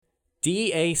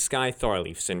D.A. Skye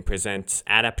Thorleifson presents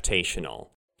Adaptational,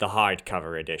 the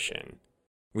hardcover edition,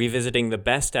 revisiting the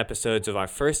best episodes of our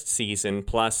first season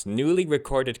plus newly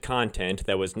recorded content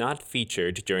that was not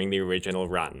featured during the original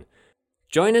run.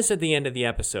 Join us at the end of the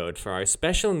episode for our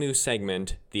special new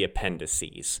segment, The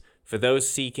Appendices, for those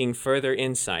seeking further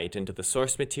insight into the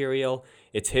source material,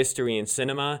 its history in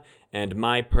cinema, and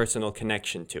my personal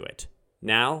connection to it.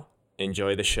 Now,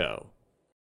 enjoy the show.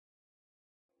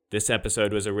 This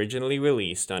episode was originally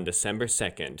released on December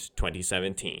 2nd,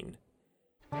 2017.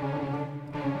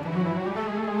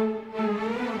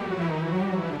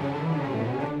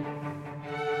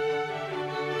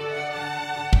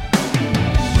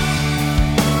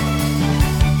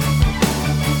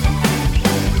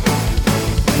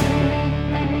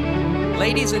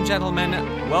 Ladies and gentlemen,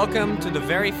 welcome to the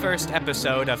very first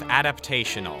episode of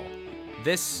Adaptational.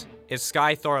 This is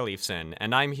Skye Thorleifson,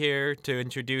 and I'm here to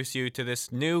introduce you to this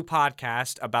new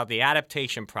podcast about the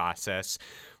adaptation process,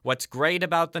 what's great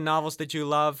about the novels that you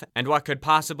love, and what could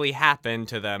possibly happen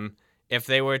to them if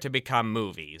they were to become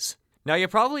movies. Now, you're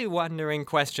probably wondering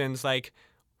questions like,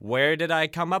 where did I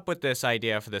come up with this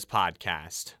idea for this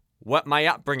podcast? What my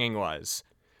upbringing was?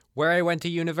 Where I went to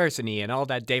university and all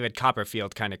that David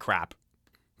Copperfield kind of crap.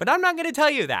 But I'm not going to tell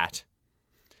you that.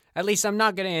 At least I'm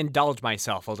not going to indulge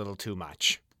myself a little too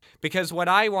much. Because what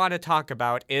I want to talk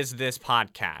about is this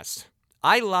podcast.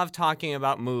 I love talking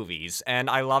about movies, and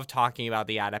I love talking about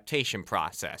the adaptation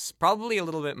process, probably a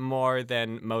little bit more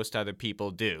than most other people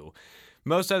do.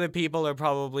 Most other people are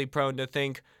probably prone to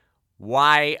think,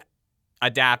 why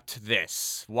adapt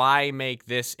this? Why make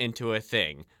this into a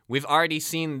thing? We've already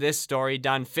seen this story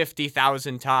done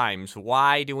 50,000 times.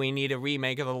 Why do we need a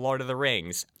remake of The Lord of the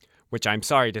Rings? Which I'm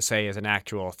sorry to say is an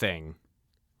actual thing.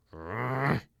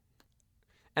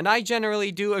 And I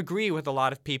generally do agree with a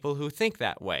lot of people who think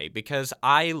that way, because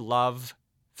I love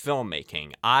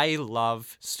filmmaking. I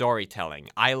love storytelling.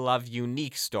 I love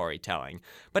unique storytelling.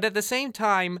 But at the same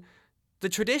time, the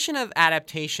tradition of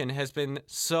adaptation has been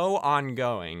so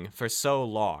ongoing for so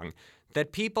long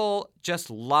that people just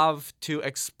love to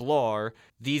explore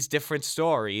these different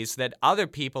stories that other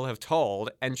people have told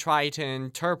and try to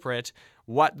interpret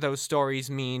what those stories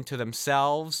mean to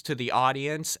themselves, to the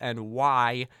audience, and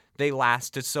why they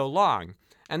lasted so long.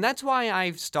 And that's why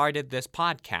I've started this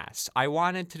podcast. I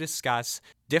wanted to discuss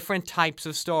different types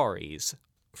of stories,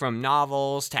 from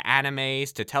novels to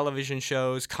animes to television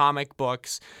shows, comic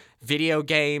books, video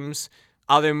games,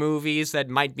 other movies that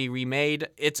might be remade.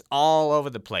 It's all over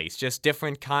the place, just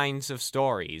different kinds of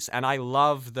stories, and I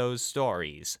love those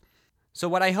stories. So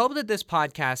what I hope that this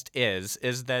podcast is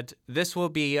that this will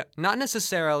be not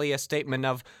necessarily a statement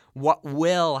of what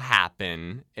will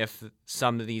happen if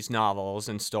some of these novels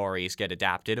and stories get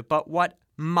adapted, but what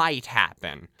might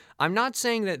happen. I'm not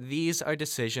saying that these are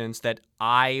decisions that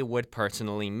I would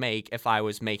personally make if I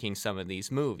was making some of these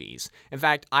movies. In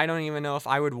fact, I don't even know if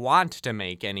I would want to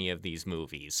make any of these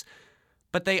movies.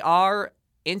 But they are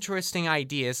interesting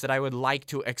ideas that I would like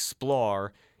to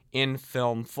explore in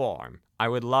film form. I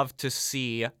would love to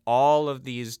see all of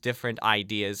these different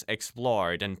ideas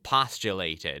explored and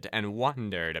postulated and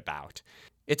wondered about.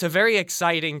 It's a very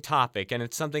exciting topic, and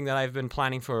it's something that I've been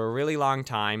planning for a really long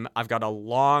time. I've got a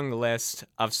long list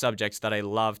of subjects that I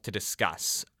love to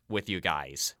discuss with you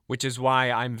guys, which is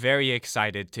why I'm very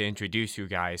excited to introduce you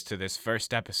guys to this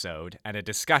first episode and a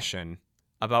discussion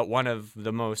about one of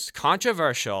the most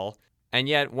controversial and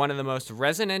yet one of the most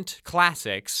resonant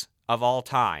classics of all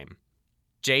time.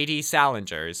 J.D.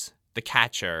 Salinger's The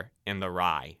Catcher in the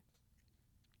Rye.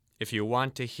 If you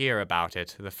want to hear about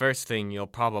it, the first thing you'll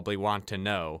probably want to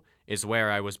know is where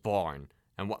I was born,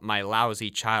 and what my lousy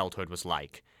childhood was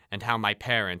like, and how my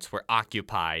parents were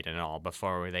occupied and all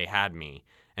before they had me,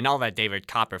 and all that David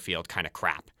Copperfield kind of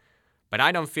crap. But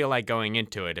I don't feel like going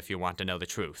into it if you want to know the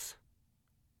truth.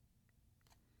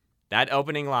 That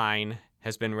opening line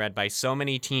has been read by so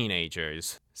many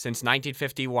teenagers since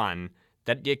 1951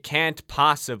 that it can't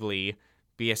possibly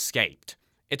be escaped.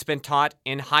 It's been taught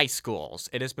in high schools.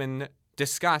 It has been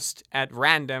discussed at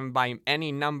random by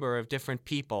any number of different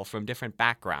people from different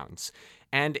backgrounds.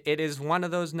 And it is one of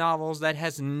those novels that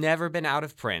has never been out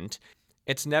of print.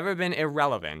 It's never been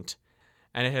irrelevant.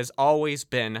 And it has always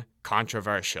been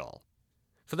controversial.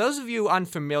 For those of you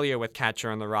unfamiliar with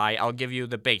Catcher in the Rye, I'll give you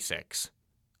the basics.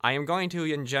 I am going to,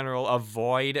 in general,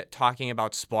 avoid talking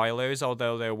about spoilers,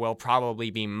 although there will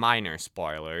probably be minor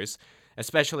spoilers,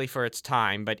 especially for its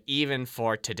time, but even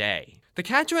for today. The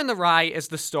Catcher in the Rye is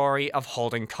the story of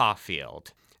Holden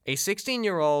Caulfield, a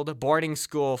 16-year-old boarding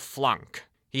school flunk.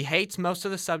 He hates most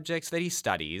of the subjects that he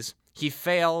studies. He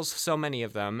fails so many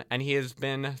of them, and he has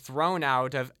been thrown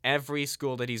out of every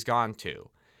school that he's gone to.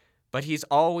 But he's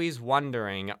always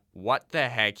wondering what the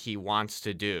heck he wants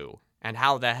to do, and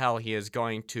how the hell he is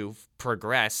going to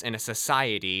progress in a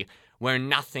society where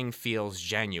nothing feels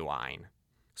genuine.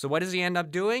 So what does he end up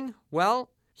doing? Well,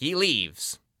 he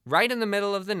leaves. Right in the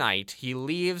middle of the night, he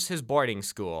leaves his boarding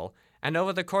school, and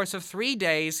over the course of 3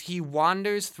 days, he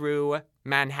wanders through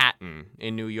Manhattan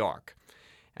in New York.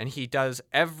 And he does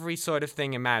every sort of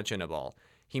thing imaginable.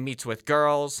 He meets with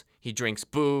girls, he drinks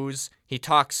booze, he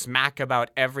talks smack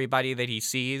about everybody that he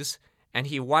sees, and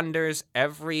he wonders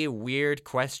every weird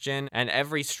question and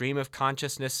every stream of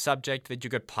consciousness subject that you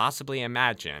could possibly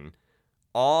imagine,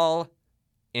 all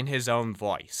in his own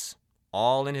voice,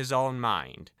 all in his own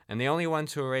mind. And the only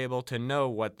ones who are able to know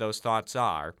what those thoughts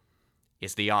are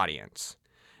is the audience.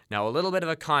 Now, a little bit of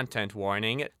a content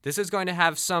warning. This is going to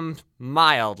have some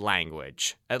mild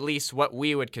language, at least what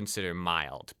we would consider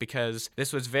mild, because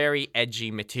this was very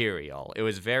edgy material. It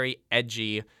was very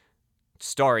edgy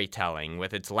storytelling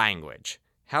with its language.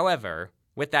 However,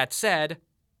 with that said,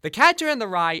 The Catcher in the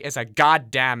Rye is a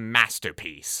goddamn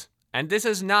masterpiece. And this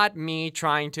is not me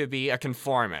trying to be a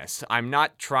conformist. I'm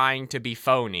not trying to be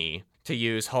phony, to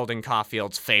use Holden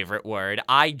Caulfield's favorite word.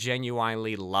 I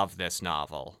genuinely love this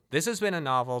novel. This has been a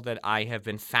novel that I have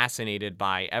been fascinated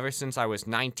by ever since I was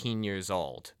 19 years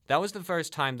old. That was the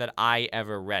first time that I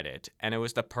ever read it, and it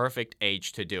was the perfect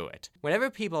age to do it.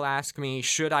 Whenever people ask me,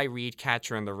 should I read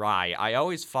Catcher in the Rye, I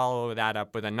always follow that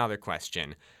up with another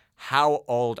question. How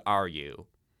old are you?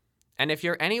 And if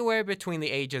you're anywhere between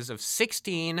the ages of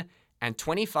 16 and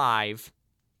 25,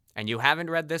 and you haven't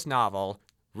read this novel,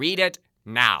 read it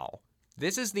now.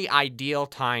 This is the ideal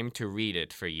time to read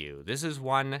it for you. This is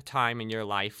one time in your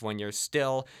life when you're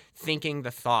still thinking the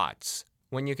thoughts,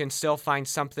 when you can still find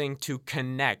something to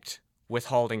connect with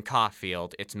Holden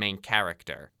Caulfield, its main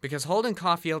character. Because Holden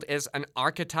Caulfield is an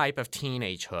archetype of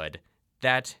teenagehood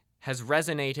that has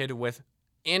resonated with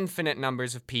infinite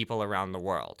numbers of people around the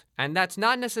world. And that's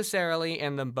not necessarily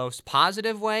in the most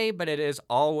positive way, but it is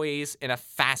always in a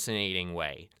fascinating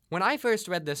way. When I first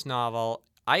read this novel,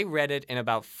 I read it in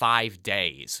about 5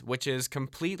 days, which is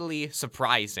completely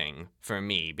surprising for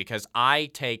me because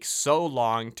I take so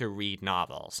long to read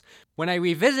novels. When I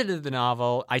revisited the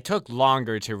novel, I took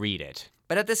longer to read it.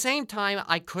 But at the same time,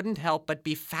 I couldn't help but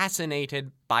be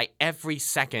fascinated by every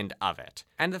second of it.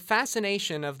 And the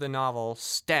fascination of the novel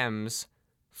stems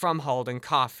from Holden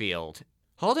Caulfield.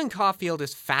 Holden Caulfield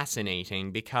is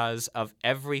fascinating because of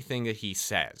everything that he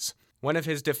says. One of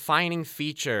his defining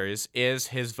features is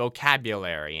his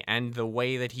vocabulary and the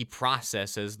way that he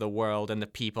processes the world and the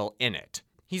people in it.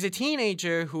 He's a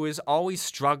teenager who is always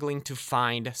struggling to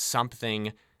find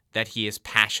something that he is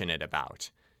passionate about,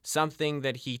 something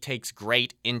that he takes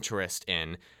great interest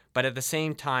in, but at the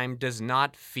same time does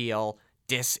not feel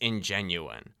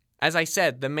disingenuine. As I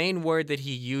said, the main word that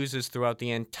he uses throughout the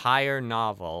entire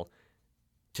novel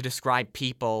to describe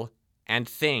people and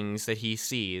things that he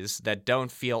sees that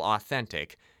don't feel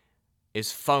authentic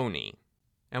is phony.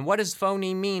 And what does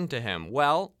phony mean to him?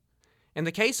 Well, in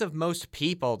the case of most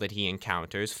people that he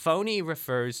encounters, phony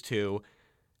refers to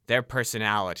their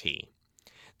personality,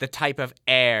 the type of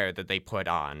air that they put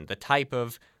on, the type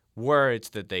of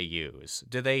words that they use.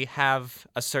 Do they have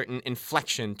a certain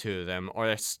inflection to them or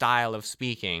a style of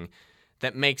speaking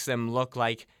that makes them look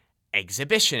like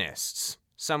exhibitionists,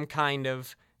 some kind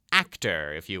of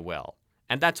actor, if you will?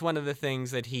 And that's one of the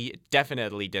things that he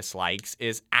definitely dislikes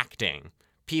is acting.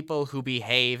 People who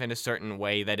behave in a certain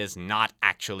way that is not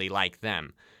actually like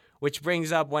them. Which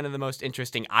brings up one of the most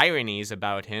interesting ironies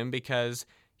about him because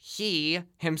he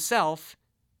himself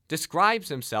describes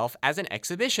himself as an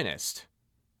exhibitionist.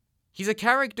 He's a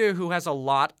character who has a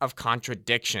lot of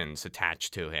contradictions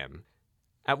attached to him.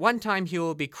 At one time, he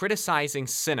will be criticizing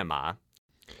cinema,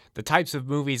 the types of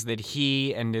movies that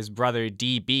he and his brother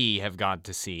DB have gone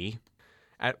to see.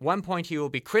 At one point, he will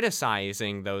be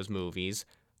criticizing those movies,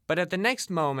 but at the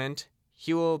next moment,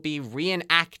 he will be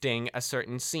reenacting a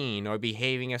certain scene or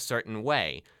behaving a certain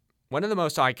way. One of the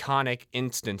most iconic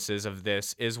instances of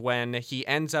this is when he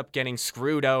ends up getting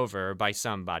screwed over by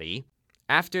somebody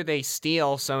after they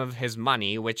steal some of his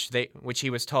money, which he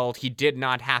was told he did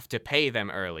not have to pay them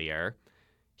earlier.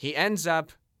 He ends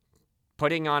up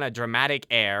putting on a dramatic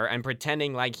air and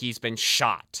pretending like he's been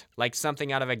shot, like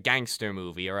something out of a gangster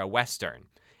movie or a western.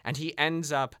 And he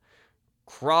ends up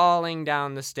crawling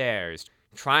down the stairs,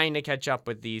 trying to catch up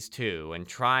with these two and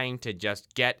trying to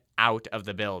just get out of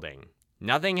the building.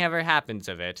 Nothing ever happens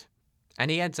of it,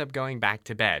 and he ends up going back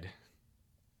to bed.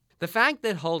 The fact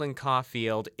that Holden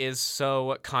Caulfield is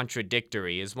so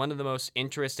contradictory is one of the most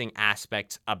interesting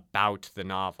aspects about the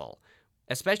novel,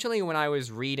 especially when I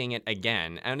was reading it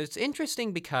again. And it's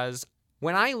interesting because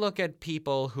when I look at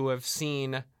people who have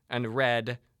seen and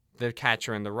read The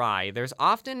Catcher in the Rye, there's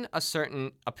often a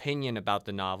certain opinion about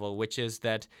the novel, which is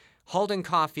that Holden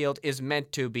Caulfield is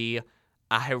meant to be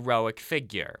a heroic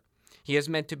figure. He is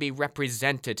meant to be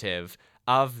representative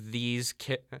of these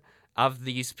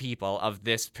people of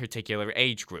this particular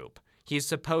age group. He's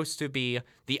supposed to be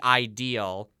the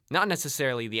ideal, not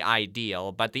necessarily the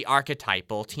ideal, but the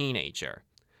archetypal teenager.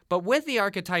 But with the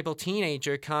archetypal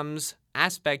teenager comes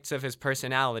aspects of his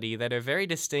personality that are very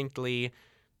distinctly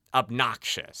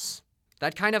obnoxious.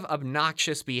 That kind of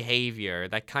obnoxious behavior,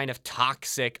 that kind of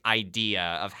toxic idea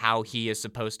of how he is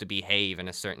supposed to behave in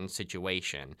a certain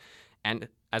situation, and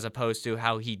as opposed to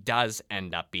how he does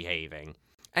end up behaving.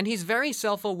 And he's very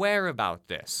self-aware about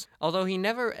this, although he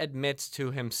never admits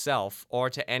to himself or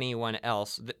to anyone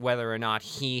else whether or not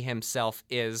he himself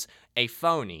is a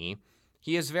phony.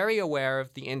 He is very aware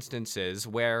of the instances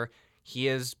where he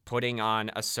is putting on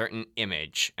a certain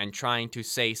image and trying to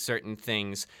say certain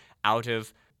things out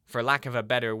of, for lack of a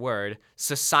better word,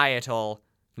 societal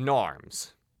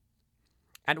norms.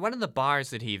 At one of the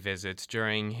bars that he visits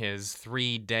during his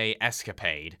 3-day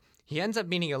escapade, he ends up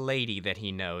meeting a lady that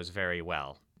he knows very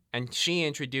well, and she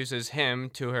introduces him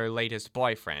to her latest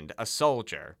boyfriend, a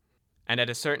soldier. And at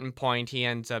a certain point, he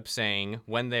ends up saying,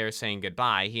 when they're saying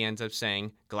goodbye, he ends up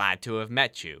saying, "Glad to have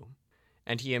met you."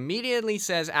 And he immediately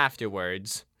says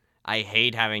afterwards, "I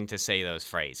hate having to say those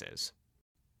phrases.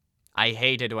 I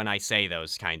hate it when I say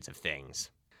those kinds of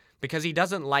things." Because he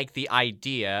doesn't like the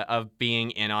idea of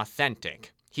being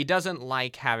inauthentic. He doesn't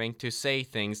like having to say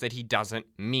things that he doesn't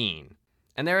mean.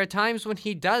 And there are times when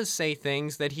he does say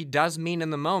things that he does mean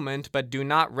in the moment, but do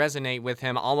not resonate with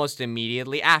him almost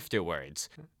immediately afterwards.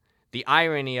 The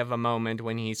irony of a moment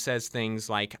when he says things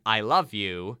like, "I love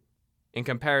you," in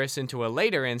comparison to a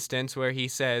later instance where he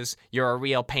says, "You're a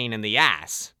real pain in the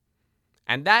ass."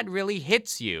 And that really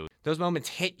hits you. Those moments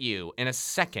hit you in a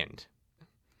second.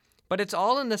 But it's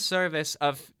all in the service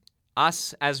of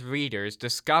us as readers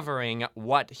discovering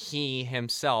what he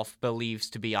himself believes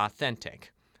to be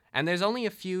authentic. And there's only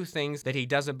a few things that he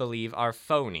doesn't believe are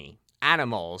phony.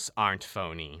 Animals aren't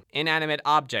phony. Inanimate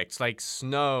objects like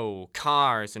snow,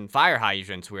 cars, and fire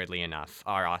hydrants, weirdly enough,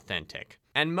 are authentic.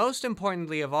 And most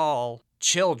importantly of all,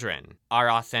 children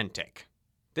are authentic.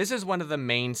 This is one of the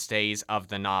mainstays of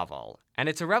the novel, and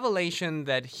it's a revelation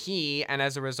that he, and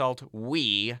as a result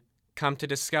we, come to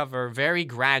discover very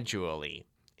gradually.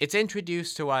 It's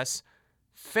introduced to us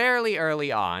fairly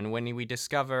early on when we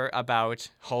discover about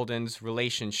Holden's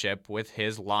relationship with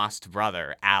his lost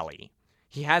brother, Allie.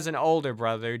 He has an older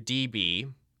brother, DB,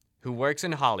 who works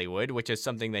in Hollywood, which is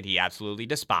something that he absolutely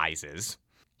despises.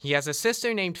 He has a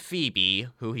sister named Phoebe,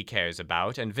 who he cares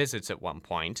about and visits at one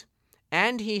point.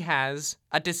 And he has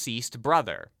a deceased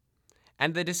brother.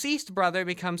 And the deceased brother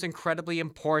becomes incredibly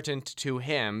important to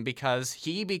him because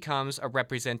he becomes a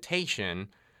representation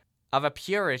of a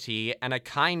purity and a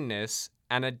kindness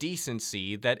and a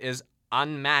decency that is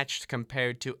unmatched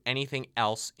compared to anything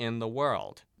else in the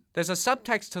world. There's a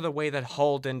subtext to the way that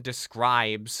Holden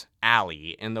describes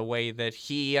Allie in the way that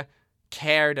he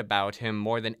cared about him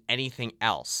more than anything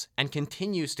else and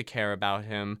continues to care about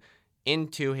him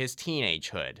into his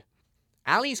teenagehood.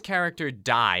 Allie's character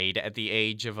died at the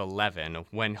age of 11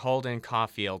 when Holden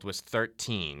Caulfield was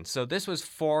 13, so this was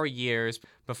 4 years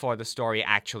before the story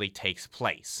actually takes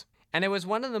place. And it was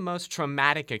one of the most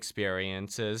traumatic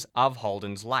experiences of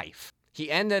Holden's life.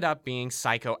 He ended up being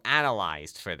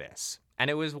psychoanalyzed for this. And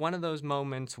it was one of those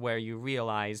moments where you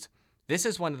realized this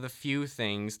is one of the few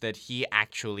things that he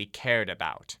actually cared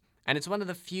about. And it's one of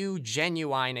the few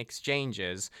genuine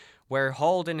exchanges where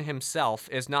Holden himself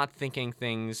is not thinking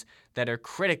things that are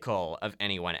critical of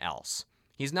anyone else.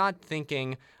 He's not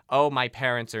thinking, "Oh, my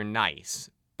parents are nice,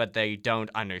 but they don't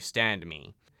understand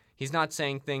me." He's not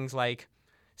saying things like,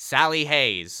 "Sally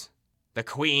Hayes, the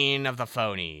queen of the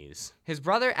phonies." His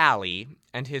brother Allie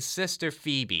and his sister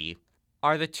Phoebe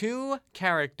are the two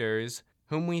characters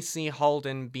whom we see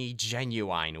Holden be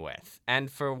genuine with.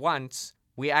 And for once,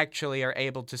 we actually are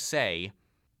able to say,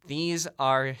 these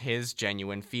are his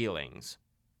genuine feelings.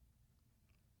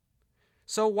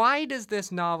 So why does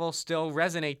this novel still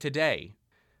resonate today?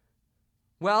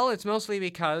 Well, it's mostly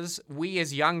because we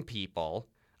as young people,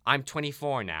 I'm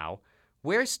 24 now,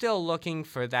 we're still looking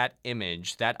for that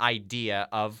image, that idea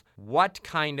of what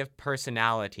kind of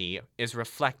personality is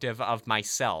reflective of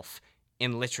myself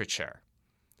in literature.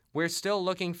 We're still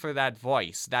looking for that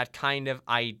voice, that kind of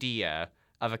idea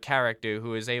of a character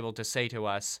who is able to say to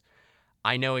us,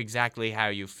 I know exactly how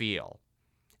you feel.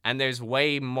 And there's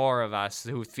way more of us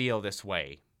who feel this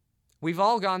way. We've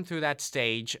all gone through that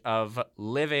stage of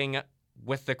living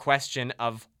with the question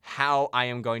of how I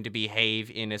am going to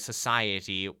behave in a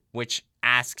society which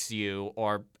asks you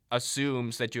or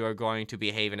assumes that you are going to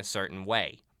behave in a certain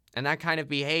way. And that kind of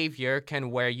behavior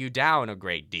can wear you down a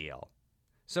great deal.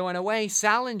 So in a way,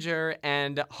 Salinger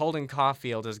and Holden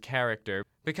Caulfield as a character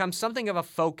become something of a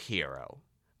folk hero,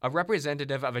 a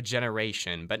representative of a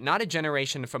generation, but not a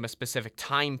generation from a specific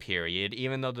time period,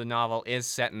 even though the novel is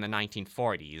set in the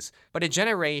 1940s, but a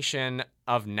generation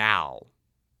of now.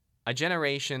 A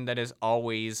generation that is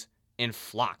always in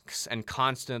flux and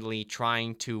constantly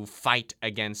trying to fight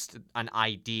against an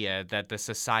idea that the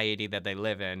society that they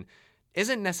live in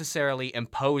isn't necessarily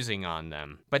imposing on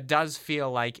them, but does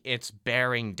feel like it's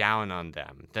bearing down on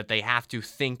them, that they have to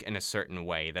think in a certain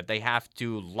way, that they have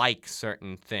to like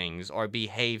certain things or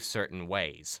behave certain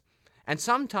ways. And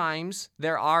sometimes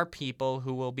there are people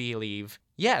who will believe,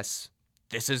 yes,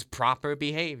 this is proper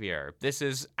behavior. This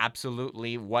is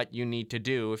absolutely what you need to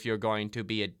do if you're going to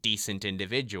be a decent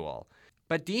individual.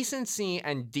 But decency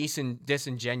and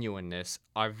disingenuousness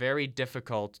are very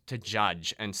difficult to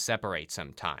judge and separate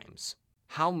sometimes.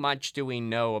 How much do we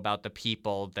know about the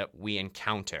people that we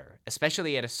encounter,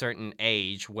 especially at a certain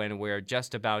age when we're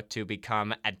just about to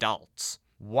become adults?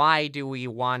 Why do we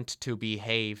want to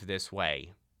behave this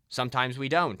way? Sometimes we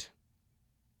don't.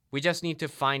 We just need to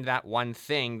find that one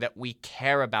thing that we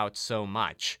care about so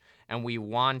much and we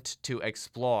want to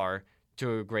explore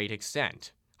to a great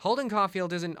extent. Holden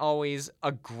Caulfield isn't always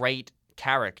a great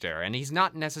character, and he's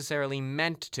not necessarily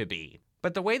meant to be.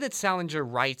 But the way that Salinger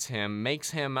writes him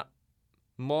makes him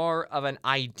more of an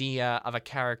idea of a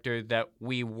character that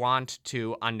we want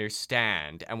to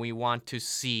understand and we want to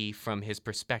see from his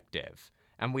perspective.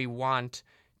 And we want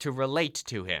to relate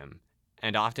to him.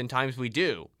 And oftentimes we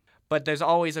do. But there's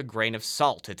always a grain of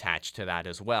salt attached to that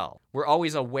as well. We're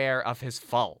always aware of his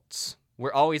faults.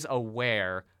 We're always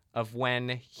aware of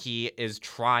when he is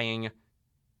trying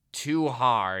too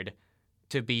hard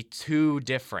to be too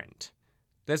different.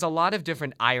 There's a lot of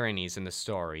different ironies in the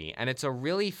story, and it's a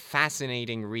really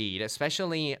fascinating read,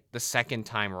 especially the second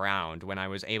time around when I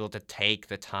was able to take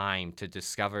the time to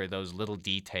discover those little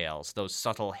details, those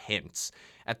subtle hints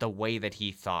at the way that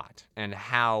he thought, and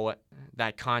how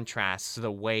that contrasts to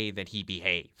the way that he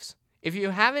behaves. If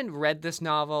you haven't read this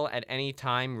novel at any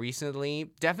time recently,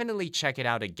 definitely check it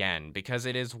out again, because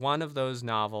it is one of those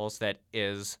novels that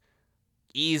is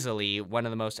easily one of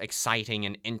the most exciting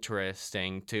and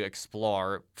interesting to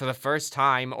explore for the first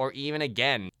time or even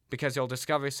again, because you'll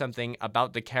discover something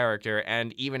about the character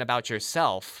and even about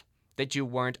yourself that you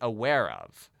weren't aware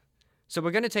of. So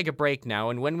we're going to take a break now,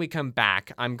 and when we come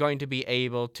back, I'm going to be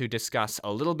able to discuss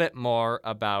a little bit more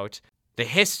about the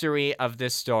history of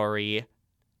this story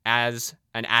as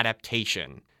an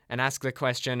adaptation and ask the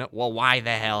question, well, why the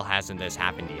hell hasn't this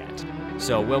happened yet?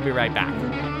 So we'll be right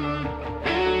back.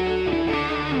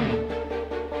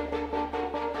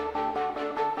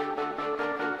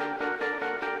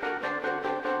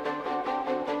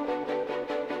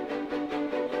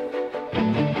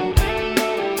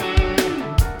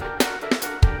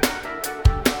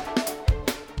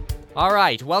 All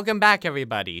right, welcome back,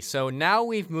 everybody. So now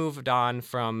we've moved on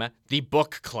from the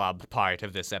book club part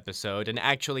of this episode and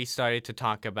actually started to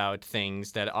talk about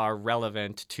things that are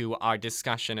relevant to our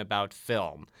discussion about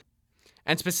film.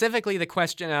 And specifically the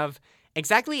question of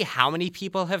exactly how many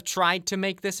people have tried to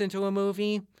make this into a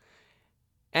movie.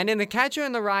 And in the Catcher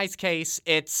in the Rye's case,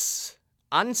 it's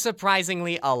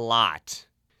unsurprisingly a lot.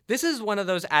 This is one of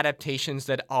those adaptations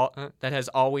that has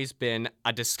always been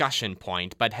a discussion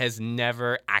point, but has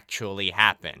never actually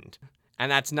happened.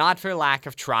 And that's not for lack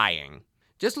of trying.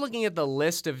 Just looking at the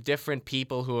list of different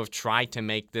people who have tried to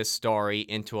make this story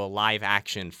into a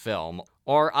live-action film,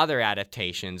 or other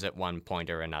adaptations at one point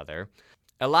or another,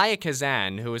 Elia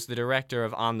Kazan, who is the director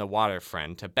of On the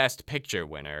Waterfront, a Best Picture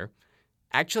winner,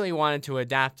 actually wanted to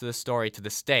adapt the story to the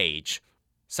stage,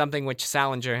 something which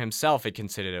Salinger himself had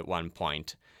considered at one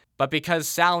point. But because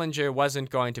Salinger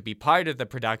wasn't going to be part of the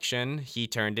production, he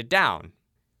turned it down.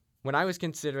 When I was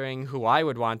considering who I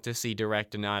would want to see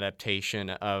direct an adaptation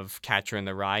of Catcher in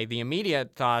the Rye, the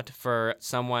immediate thought for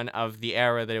someone of the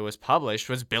era that it was published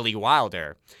was Billy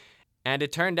Wilder. And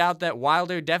it turned out that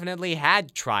Wilder definitely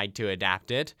had tried to adapt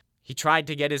it. He tried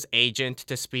to get his agent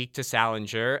to speak to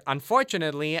Salinger.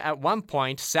 Unfortunately, at one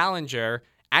point, Salinger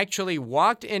actually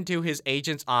walked into his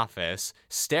agent's office,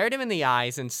 stared him in the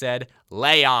eyes, and said,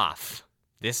 "Lay off.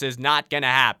 This is not gonna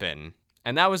happen."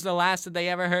 And that was the last that they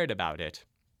ever heard about it.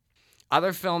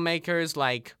 Other filmmakers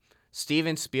like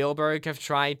Steven Spielberg have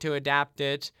tried to adapt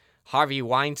it. Harvey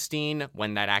Weinstein,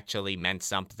 when that actually meant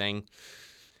something.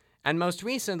 And most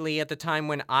recently, at the time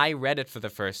when I read it for the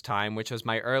first time, which was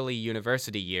my early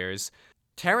university years,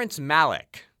 Terrence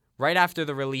Malick, right after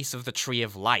the release of The Tree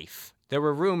of Life. There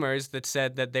were rumors that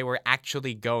said that they were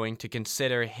actually going to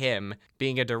consider him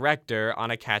being a director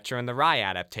on a Catcher in the Rye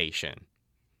adaptation.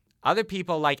 Other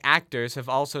people, like actors, have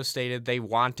also stated they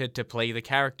wanted to play the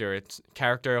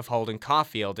character of Holden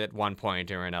Caulfield at one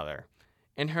point or another.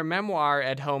 In her memoir,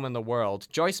 At Home in the World,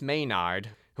 Joyce Maynard,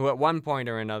 who at one point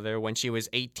or another, when she was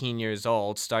 18 years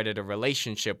old, started a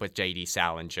relationship with J.D.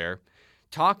 Salinger,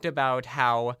 talked about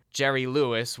how Jerry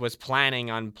Lewis was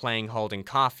planning on playing Holden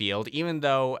Caulfield, even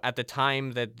though at the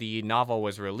time that the novel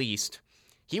was released,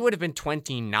 he would have been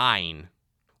 29,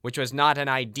 which was not an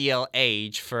ideal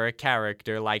age for a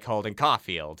character like Holden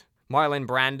Caulfield. Marlon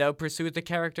Brando pursued the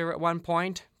character at one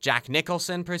point. Jack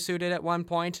Nicholson pursued it at one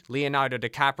point. Leonardo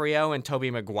DiCaprio and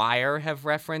Tobey Maguire have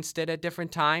referenced it at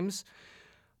different times.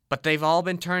 But they've all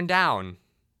been turned down.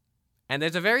 And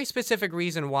there's a very specific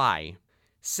reason why.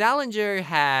 Salinger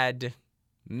had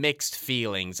mixed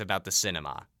feelings about the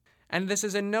cinema. And this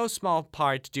is in no small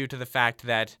part due to the fact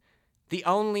that the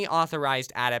only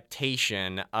authorized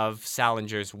adaptation of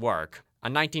Salinger's work, a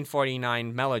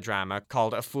 1949 melodrama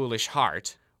called A Foolish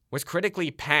Heart, was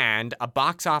critically panned, a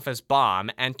box office bomb,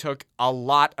 and took a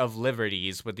lot of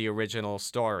liberties with the original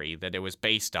story that it was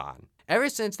based on. Ever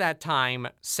since that time,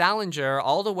 Salinger,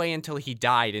 all the way until he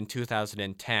died in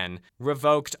 2010,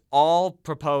 revoked all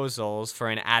proposals for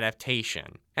an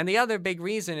adaptation. And the other big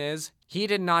reason is he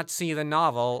did not see the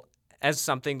novel as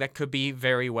something that could be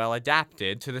very well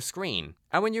adapted to the screen.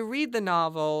 And when you read the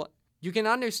novel, you can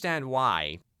understand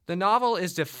why. The novel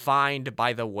is defined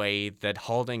by the way that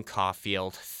Holden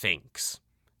Caulfield thinks.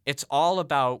 It's all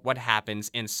about what happens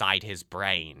inside his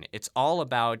brain. It's all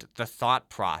about the thought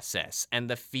process and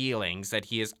the feelings that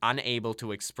he is unable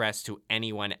to express to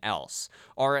anyone else,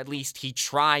 or at least he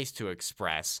tries to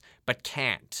express, but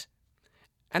can't.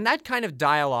 And that kind of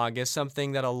dialogue is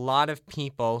something that a lot of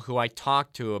people who I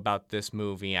talk to about this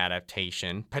movie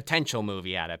adaptation, potential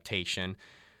movie adaptation,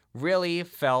 really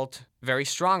felt very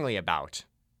strongly about.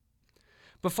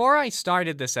 Before I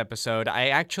started this episode, I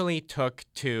actually took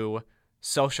to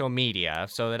social media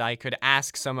so that I could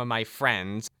ask some of my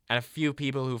friends, and a few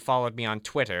people who followed me on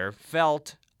Twitter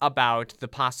felt about the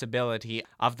possibility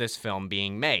of this film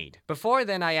being made. Before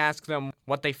then, I asked them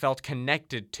what they felt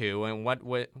connected to and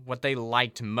what they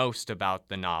liked most about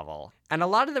the novel. And a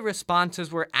lot of the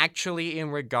responses were actually in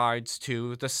regards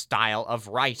to the style of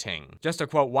writing. Just to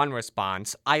quote one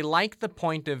response, "I like the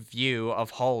point of view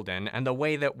of Holden and the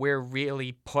way that we're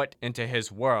really put into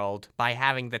his world by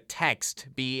having the text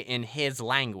be in his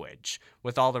language,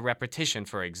 with all the repetition,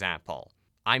 for example.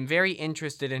 I'm very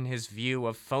interested in his view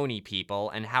of phony people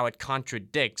and how it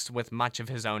contradicts with much of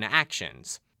his own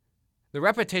actions." The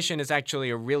repetition is actually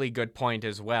a really good point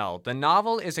as well. The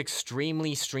novel is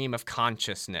extremely stream of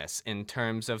consciousness in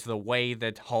terms of the way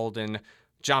that Holden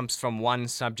jumps from one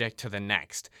subject to the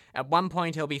next. At one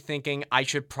point, he'll be thinking, I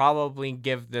should probably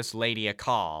give this lady a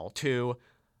call, to,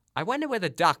 I wonder where the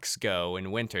ducks go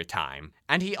in wintertime.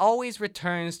 And he always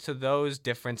returns to those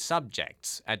different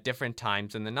subjects at different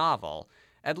times in the novel,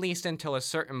 at least until a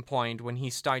certain point when he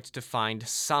starts to find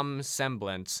some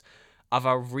semblance of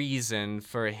a reason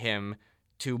for him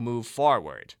to move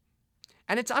forward.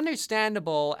 And it's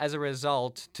understandable as a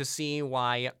result to see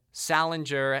why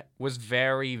Salinger was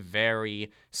very, very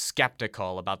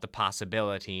skeptical about the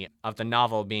possibility of the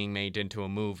novel being made into a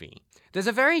movie. There's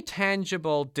a very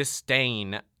tangible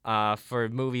disdain for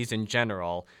movies in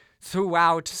general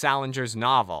throughout Salinger's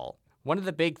novel. One of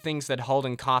the big things that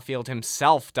Holden Caulfield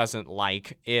himself doesn't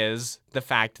like is the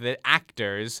fact that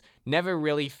actors never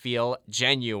really feel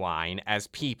genuine as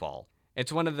people.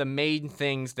 It's one of the main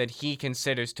things that he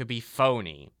considers to be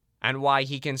phony, and why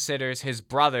he considers his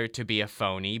brother to be a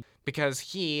phony,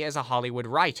 because he is a Hollywood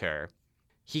writer.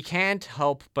 He can't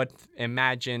help but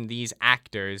imagine these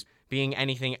actors being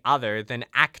anything other than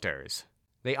actors.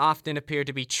 They often appear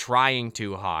to be trying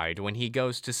too hard when he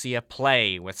goes to see a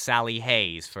play with Sally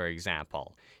Hayes, for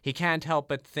example. He can't help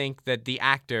but think that the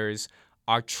actors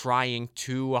are trying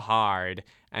too hard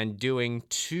and doing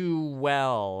too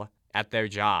well at their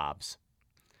jobs.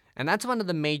 And that's one of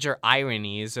the major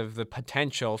ironies of the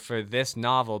potential for this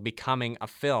novel becoming a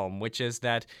film, which is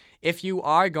that if you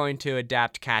are going to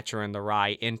adapt Catcher in the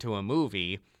Rye into a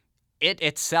movie, it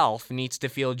itself needs to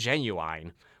feel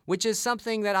genuine, which is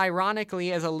something that ironically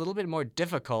is a little bit more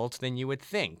difficult than you would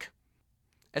think.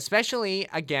 Especially,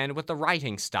 again, with the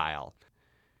writing style.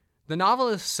 The novel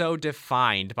is so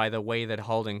defined by the way that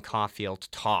Holden Caulfield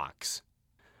talks.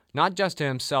 not just to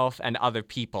himself and other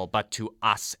people, but to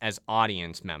us as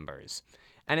audience members.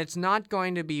 And it's not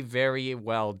going to be very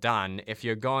well done if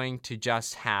you're going to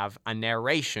just have a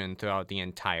narration throughout the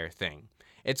entire thing.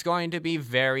 It's going to be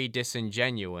very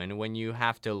disingenuous when you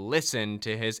have to listen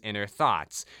to his inner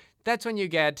thoughts. That's when you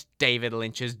get David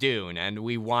Lynch's Dune, and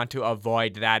we want to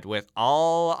avoid that with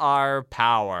all our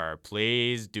power.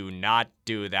 Please do not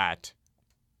do that.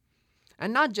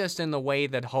 And not just in the way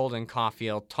that Holden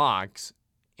Caulfield talks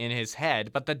in his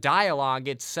head, but the dialogue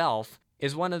itself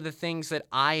is one of the things that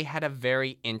I had a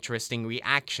very interesting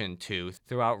reaction to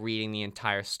throughout reading the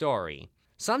entire story.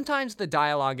 Sometimes the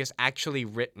dialogue is actually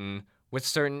written with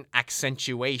certain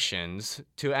accentuations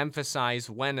to emphasize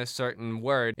when a certain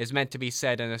word is meant to be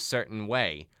said in a certain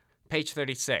way. Page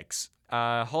 36.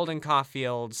 Holden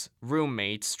Caulfield's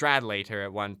roommate, Stradlater,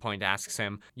 at one point asks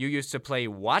him, "You used to play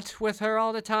what with her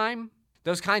all the time?"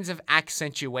 Those kinds of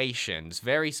accentuations,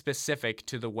 very specific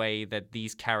to the way that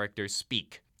these characters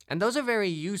speak. And those are very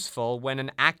useful when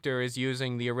an actor is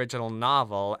using the original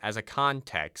novel as a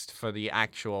context for the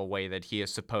actual way that he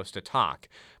is supposed to talk.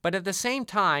 But at the same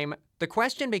time, the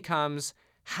question becomes,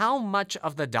 how much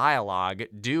of the dialogue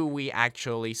do we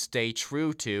actually stay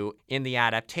true to in the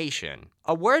adaptation?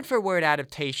 A word-for-word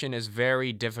adaptation is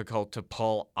very difficult to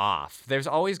pull off. There's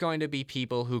always going to be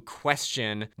people who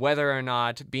question whether or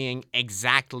not being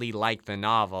exactly like the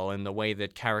novel in the way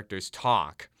that characters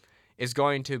talk is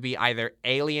going to be either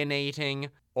alienating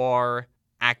or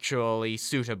actually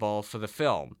suitable for the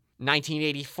film.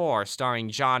 1984, starring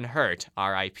John Hurt,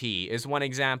 R.I.P., is one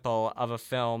example of a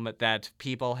film that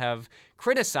people have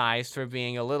criticized for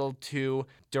being a little too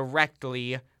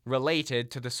directly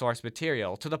related to the source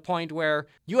material, to the point where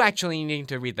you actually need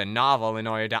to read the novel in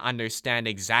order to understand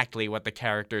exactly what the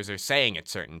characters are saying at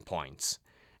certain points.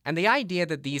 And the idea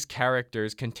that these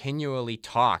characters continually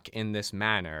talk in this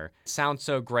manner sounds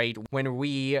so great when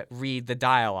we read the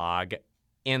dialogue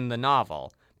in the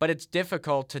novel, but it's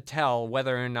difficult to tell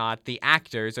whether or not the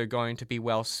actors are going to be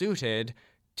well suited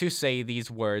to say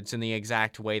these words in the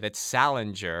exact way that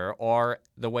Salinger or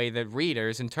the way that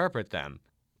readers interpret them.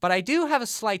 But I do have a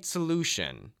slight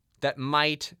solution that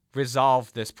might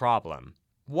resolve this problem.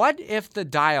 What if the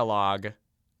dialogue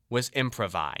was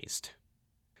improvised?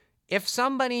 If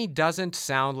somebody doesn't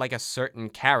sound like a certain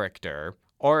character,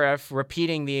 or if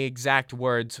repeating the exact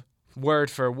words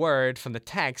word for word from the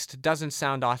text doesn't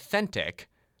sound authentic,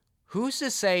 who's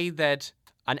to say that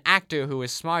an actor who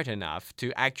is smart enough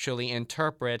to actually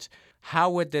interpret how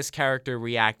would this character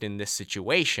react in this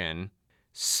situation,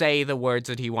 say the words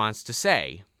that he wants to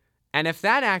say? And if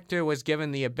that actor was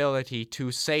given the ability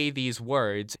to say these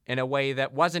words in a way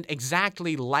that wasn't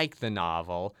exactly like the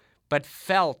novel, but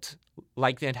felt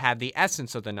like it had the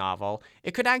essence of the novel,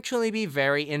 it could actually be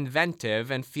very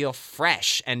inventive and feel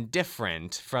fresh and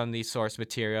different from the source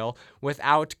material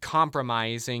without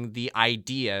compromising the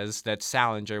ideas that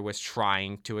Salinger was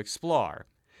trying to explore.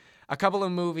 A couple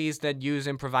of movies that use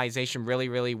improvisation really,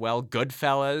 really well.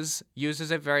 Goodfellas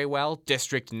uses it very well.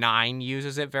 District 9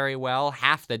 uses it very well.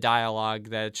 Half the dialogue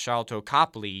that Sharlto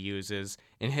Copley uses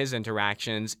in his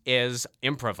interactions is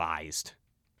improvised.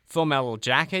 Full Metal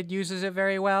Jacket uses it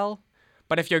very well.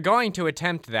 But if you're going to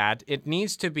attempt that, it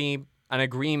needs to be an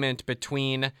agreement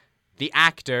between the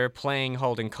actor playing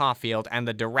Holden Caulfield and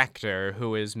the director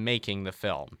who is making the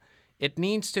film. It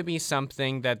needs to be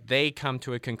something that they come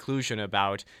to a conclusion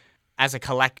about as a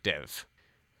collective.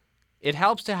 It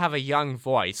helps to have a young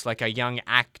voice, like a young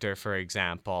actor, for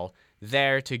example,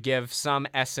 there to give some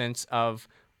essence of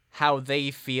how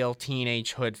they feel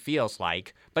teenagehood feels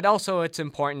like, but also it's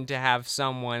important to have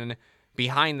someone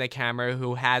behind the camera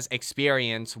who has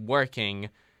experience working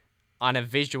on a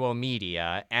visual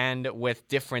media and with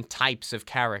different types of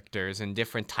characters and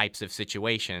different types of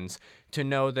situations to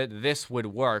know that this would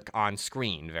work on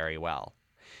screen very well.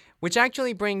 Which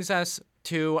actually brings us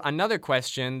to another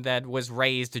question that was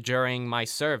raised during my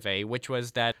survey, which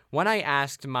was that when I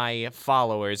asked my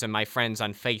followers and my friends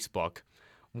on Facebook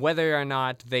whether or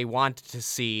not they wanted to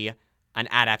see an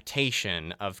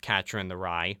adaptation of Catcher in the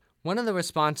Rye, one of the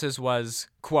responses was,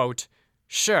 quote,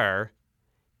 "Sure,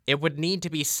 it would need to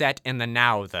be set in the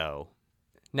now, though."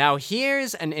 Now,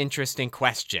 here's an interesting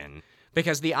question,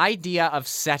 because the idea of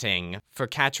setting for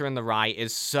Catcher in the Rye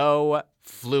is so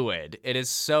fluid. It is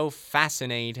so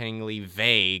fascinatingly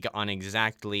vague on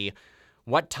exactly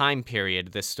what time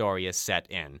period this story is set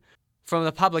in. From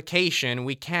the publication,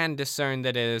 we can discern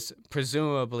that it is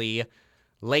presumably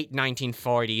late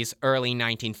 1940s, early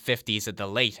 1950s at the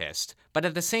latest. But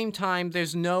at the same time,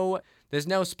 there's no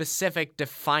specific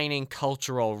defining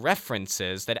cultural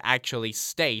references that actually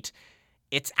state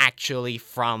it's actually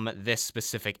from this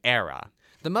specific era.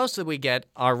 The most that we get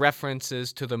are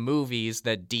references to the movies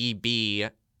that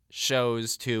DB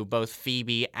shows to both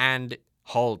Phoebe and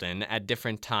Holden at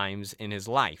different times in his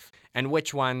life, and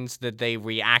which ones that they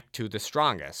react to the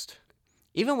strongest.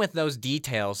 Even with those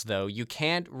details, though, you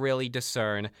can't really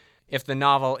discern if the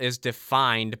novel is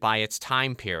defined by its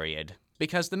time period,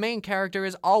 because the main character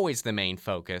is always the main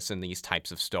focus in these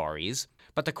types of stories.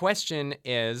 But the question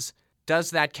is,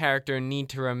 does that character need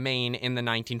to remain in the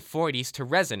 1940s to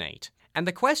resonate? And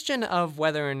the question of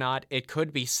whether or not it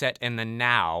could be set in the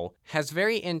now has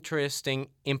very interesting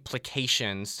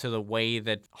implications to the way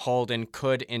that Holden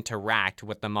could interact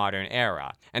with the modern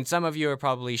era. And some of you are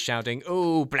probably shouting,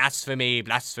 "Ooh, blasphemy,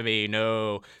 blasphemy,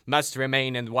 no, must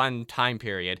remain in one time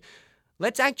period."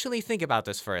 Let's actually think about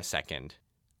this for a second.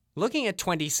 Looking at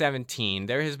 2017,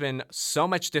 there has been so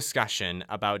much discussion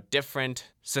about different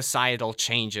societal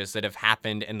changes that have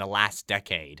happened in the last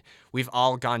decade. We've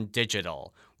all gone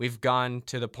digital. We've gone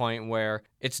to the point where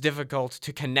it's difficult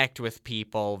to connect with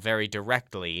people very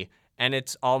directly, and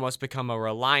it's almost become a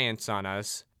reliance on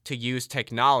us to use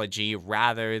technology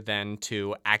rather than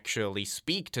to actually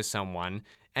speak to someone.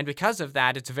 And because of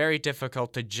that, it's very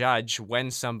difficult to judge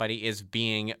when somebody is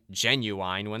being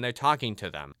genuine when they're talking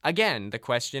to them. Again, the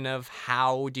question of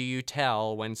how do you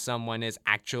tell when someone is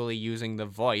actually using the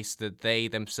voice that they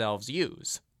themselves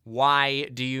use? Why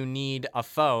do you need a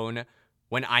phone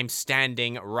when I'm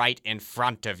standing right in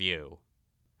front of you?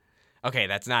 Okay,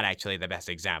 that's not actually the best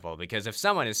example, because if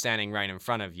someone is standing right in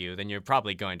front of you, then you're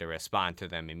probably going to respond to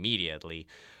them immediately.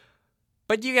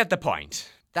 But you get the point.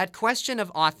 That question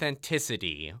of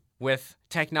authenticity with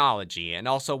technology and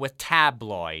also with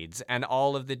tabloids and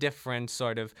all of the different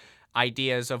sort of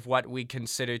ideas of what we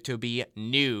consider to be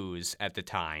news at the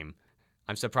time.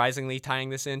 I'm surprisingly tying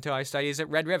this into our studies at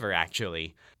Red River,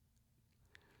 actually.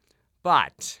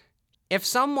 But if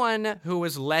someone who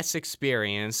was less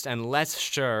experienced and less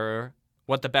sure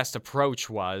what the best approach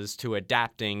was to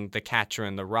adapting The Catcher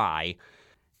in the Rye,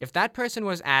 if that person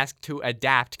was asked to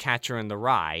adapt Catcher in the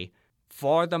Rye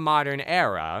for the modern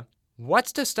era,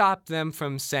 what's to stop them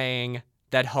from saying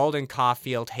that Holden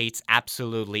Caulfield hates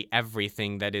absolutely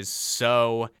everything that is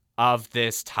so of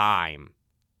this time?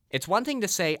 It's one thing to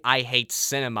say, I hate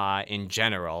cinema in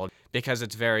general, because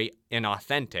it's very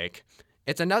inauthentic.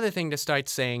 It's another thing to start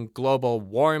saying global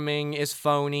warming is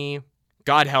phony.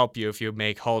 God help you if you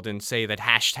make Holden say that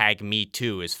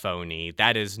 #MeToo is phony.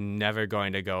 That is never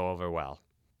going to go over well.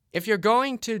 If you're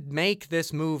going to make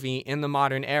this movie in the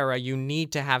modern era, you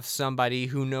need to have somebody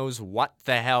who knows what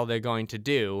the hell they're going to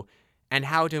do and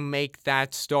how to make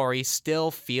that story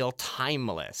still feel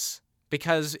timeless.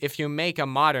 Because if you make a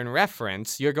modern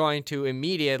reference, you're going to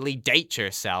immediately date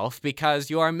yourself because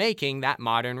you are making that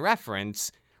modern reference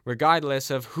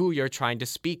regardless of who you're trying to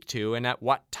speak to and at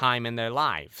what time in their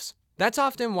lives. That's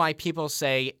often why people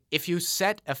say if you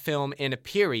set a film in a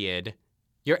period,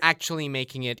 you're actually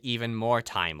making it even more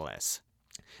timeless.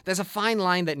 There's a fine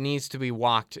line that needs to be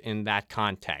walked in that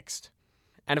context.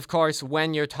 And of course,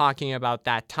 when you're talking about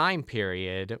that time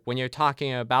period, when you're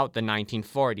talking about the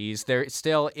 1940s, there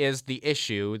still is the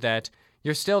issue that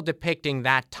you're still depicting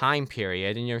that time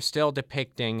period and you're still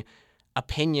depicting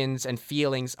opinions and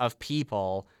feelings of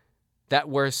people that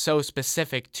were so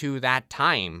specific to that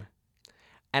time.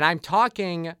 And I'm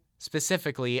talking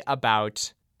specifically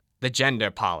about the gender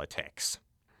politics.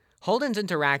 Holden's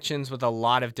interactions with a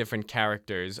lot of different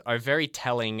characters are very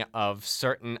telling of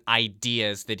certain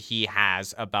ideas that he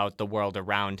has about the world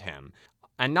around him.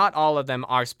 And not all of them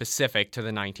are specific to the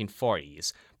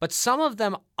 1940s, but some of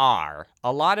them are.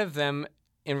 A lot of them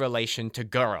in relation to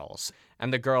girls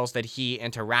and the girls that he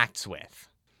interacts with.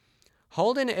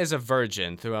 Holden is a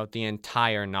virgin throughout the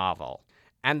entire novel,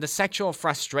 and the sexual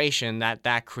frustration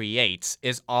that creates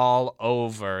is all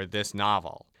over this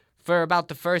novel. For about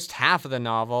the first half of the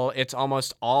novel, it's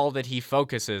almost all that he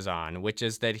focuses on, which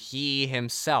is that he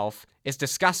himself is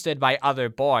disgusted by other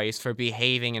boys for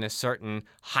behaving in a certain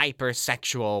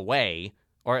hypersexual way,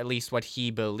 or at least what he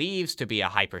believes to be a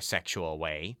hypersexual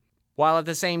way, while at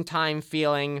the same time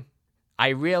feeling, I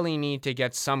really need to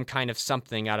get some kind of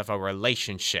something out of a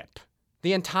relationship.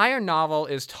 The entire novel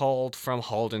is told from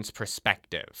Holden's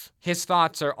perspective. His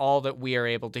thoughts are all that we are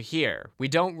able to hear. We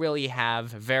don't really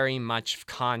have very much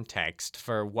context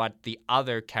for what the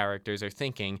other characters are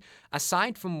thinking,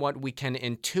 aside from what we can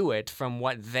intuit from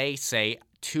what they say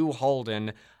to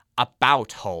Holden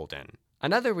about Holden.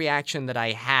 Another reaction that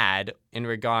I had in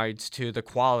regards to the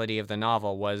quality of the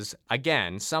novel was,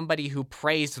 again, somebody who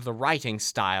praised the writing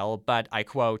style, but I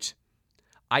quote,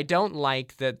 I don't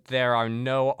like that there are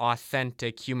no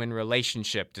authentic human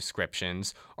relationship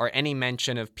descriptions or any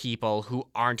mention of people who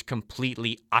aren't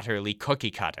completely, utterly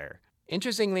cookie cutter.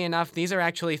 Interestingly enough, these are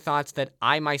actually thoughts that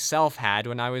I myself had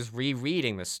when I was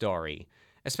rereading the story,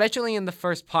 especially in the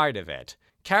first part of it.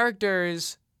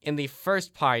 Characters in the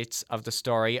first parts of the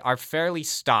story are fairly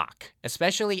stock,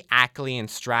 especially Ackley and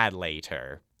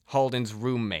Stradlater, Holden's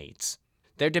roommates.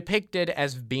 They're depicted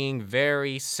as being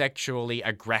very sexually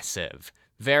aggressive,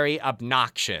 very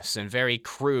obnoxious, and very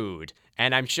crude,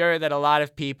 and I'm sure that a lot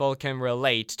of people can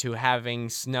relate to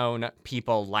having known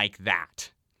people like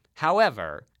that.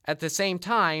 However, at the same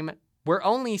time, we're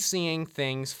only seeing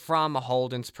things from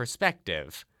Holden's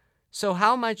perspective. So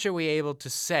how much are we able to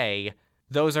say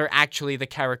those are actually the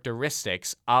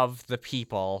characteristics of the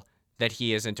people that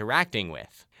he is interacting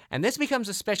with? And this becomes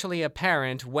especially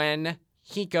apparent when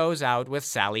he goes out with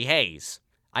Sally Hayes.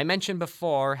 I mentioned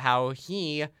before how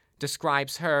he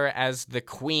describes her as the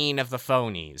queen of the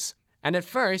phonies. And at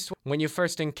first, when you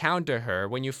first encounter her,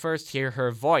 when you first hear her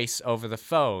voice over the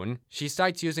phone, she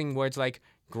starts using words like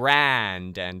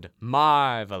grand and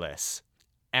marvelous.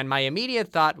 And my immediate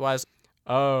thought was,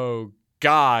 oh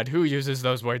God, who uses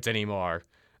those words anymore?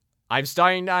 I'm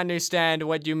starting to understand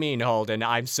what you mean, Holden.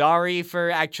 I'm sorry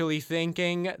for actually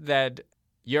thinking that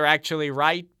you're actually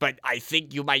right, but I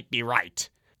think you might be right.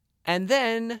 And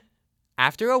then,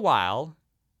 after a while,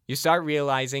 you start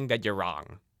realizing that you're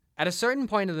wrong. At a certain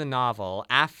point of the novel,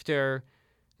 after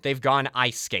they've gone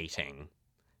ice skating,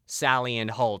 Sally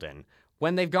and Holden,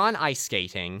 when they've gone ice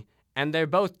skating, and they're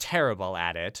both terrible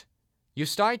at it, you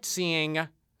start seeing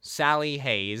Sally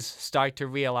Hayes start to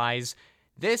realize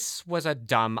this was a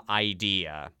dumb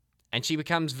idea, and she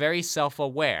becomes very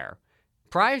self-aware.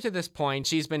 Prior to this point,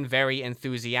 she's been very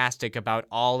enthusiastic about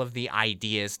all of the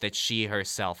ideas that she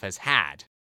herself has had.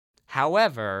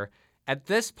 However, at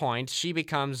this point, she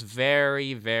becomes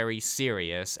very, very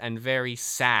serious and very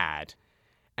sad.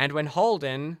 And when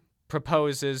Holden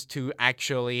proposes to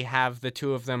actually have the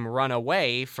two of them run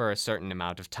away for a certain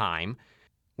amount of time,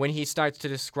 when he starts to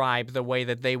describe the way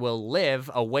that they will live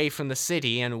away from the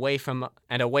city and away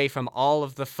from all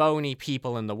of the phony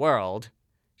people in the world,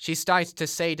 she starts to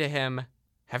say to him,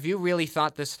 "Have you really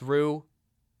thought this through?"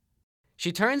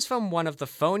 She turns from one of the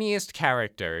phoniest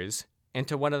characters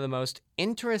into one of the most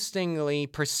interestingly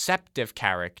perceptive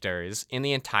characters in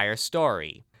the entire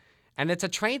story. And it's a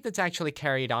trait that's actually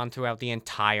carried on throughout the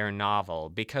entire novel,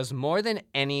 because more than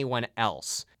anyone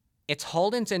else, it's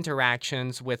Holden's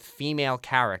interactions with female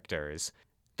characters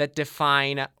that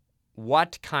define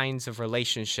what kinds of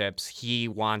relationships he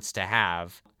wants to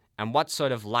have and what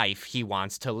sort of life he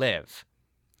wants to live.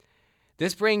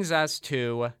 This brings us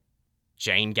to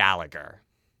Jane Gallagher.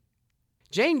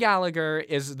 Jane Gallagher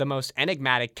is the most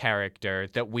enigmatic character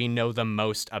that we know the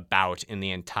most about in the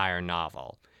entire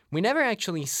novel. We never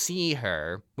actually see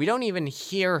her, we don't even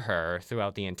hear her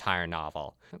throughout the entire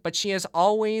novel, but she is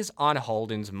always on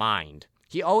Holden's mind.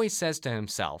 He always says to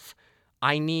himself,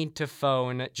 I need to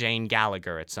phone Jane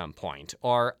Gallagher at some point,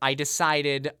 or I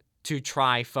decided to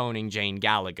try phoning Jane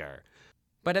Gallagher.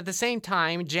 But at the same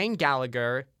time, Jane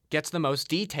Gallagher gets the most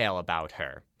detail about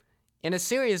her. In a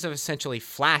series of essentially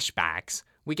flashbacks,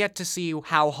 we get to see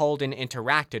how Holden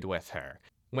interacted with her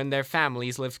when their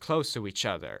families lived close to each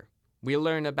other. We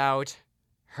learn about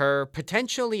her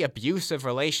potentially abusive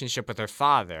relationship with her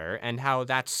father and how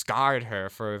that scarred her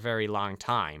for a very long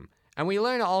time. And we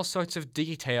learn all sorts of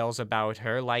details about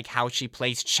her, like how she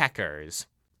plays checkers,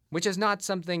 which is not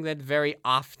something that very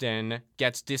often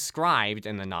gets described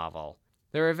in the novel.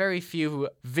 There are very few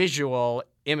visual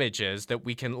images that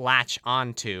we can latch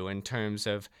onto in terms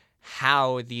of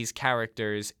how these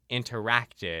characters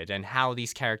interacted and how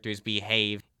these characters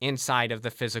behave inside of the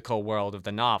physical world of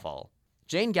the novel.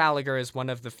 Jane Gallagher is one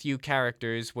of the few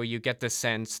characters where you get the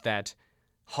sense that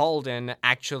Holden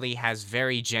actually has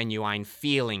very genuine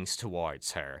feelings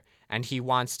towards her, and he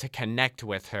wants to connect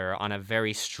with her on a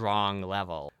very strong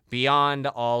level, beyond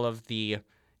all of the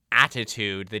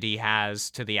attitude that he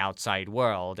has to the outside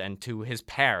world and to his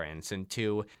parents and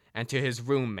to his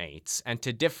roommates and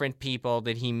to different people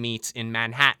that he meets in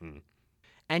Manhattan.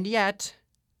 And yet,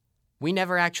 we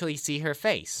never actually see her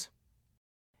face.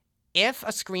 If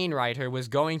a screenwriter was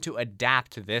going to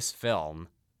adapt this film,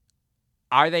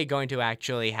 are they going to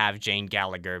actually have Jane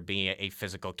Gallagher be a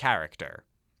physical character?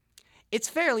 It's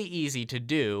fairly easy to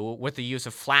do with the use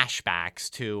of flashbacks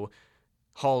to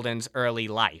Holden's early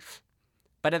life.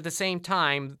 But at the same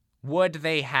time, would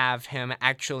they have him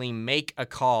actually make a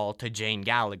call to Jane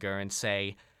Gallagher and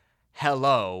say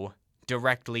hello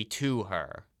directly to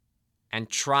her and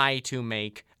try to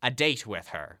make a date with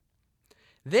her?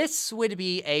 This would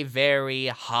be a very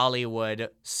Hollywood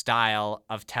style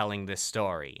of telling this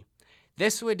story.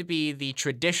 This would be the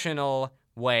traditional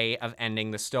way of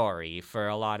ending the story for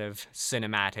a lot of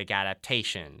cinematic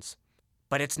adaptations.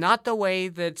 But it's not the way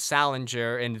that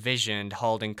Salinger envisioned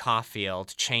Holden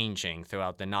Caulfield changing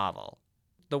throughout the novel.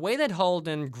 The way that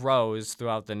Holden grows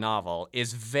throughout the novel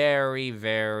is very,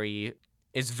 very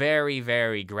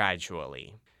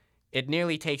gradually. It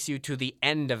nearly takes you to the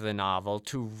end of the novel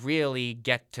to really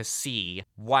get to see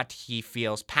what he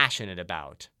feels passionate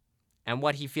about. And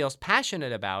what he feels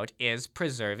passionate about is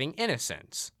preserving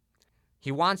innocence.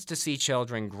 He wants to see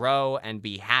children grow and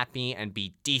be happy and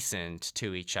be decent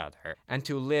to each other, and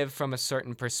to live from a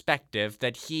certain perspective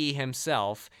that he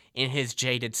himself, in his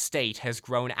jaded state, has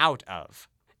grown out of.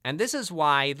 And this is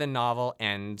why the novel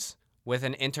ends with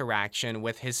an interaction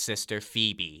with his sister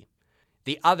Phoebe,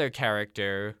 the other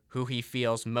character who he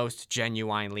feels most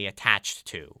genuinely attached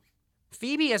to.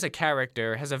 Phoebe as a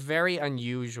character has a very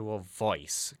unusual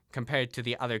voice compared to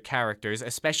the other characters,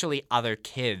 especially other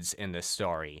kids in this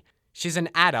story. She's an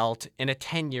adult in a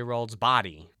 10-year-old's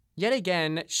body. Yet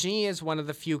again, she is one of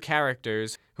the few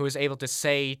characters who is able to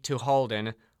say to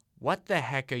Holden, "What the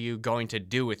heck are you going to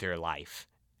do with your life?"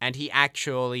 And he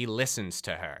actually listens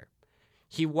to her.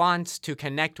 He wants to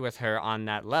connect with her on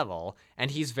that level,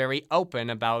 and he's very open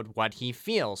about what he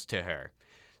feels to her.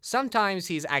 Sometimes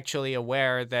he's actually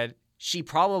aware that she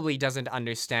probably doesn't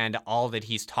understand all that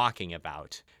he's talking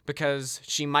about, because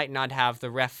she might not have the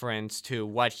reference to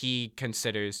what he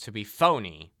considers to be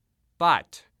phony.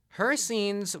 But her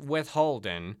scenes with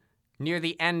Holden, near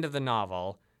the end of the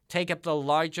novel, take up the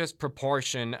largest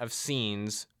proportion of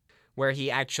scenes where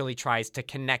he actually tries to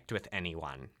connect with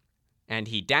anyone. And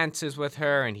he dances with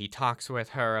her, and he talks with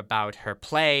her about her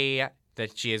play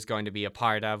that she is going to be a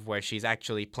part of, where she's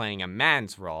actually playing a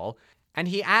man's role, and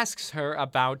he asks her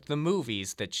about the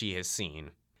movies that she has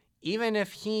seen. Even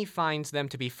if he finds them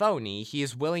to be phony, he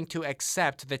is willing to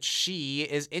accept that she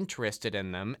is interested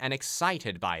in them and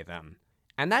excited by them.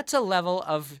 And that's a level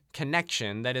of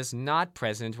connection that is not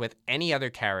present with any other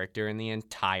character in the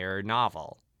entire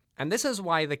novel. And this is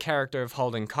why the character of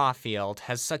Holden Caulfield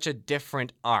has such a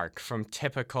different arc from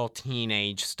typical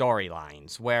teenage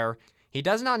storylines, where he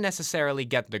does not necessarily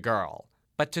get the girl,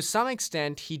 but to some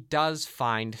extent he does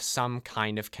find some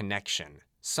kind of connection,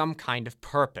 some kind of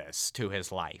purpose to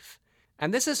his life.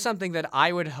 And this is something that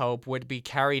I would hope would be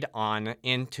carried on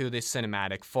into the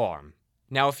cinematic form.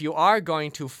 Now, if you are going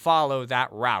to follow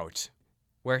that route,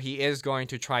 where he is going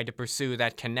to try to pursue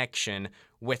that connection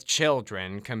with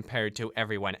children compared to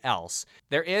everyone else,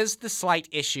 there is the slight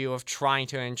issue of trying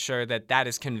to ensure that that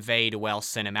is conveyed well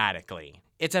cinematically.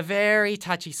 It's a very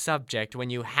touchy subject when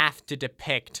you have to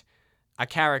depict a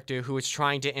character who is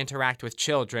trying to interact with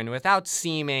children without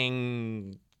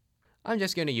seeming, I'm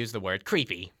just going to use the word,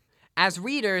 creepy. As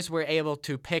readers, we're able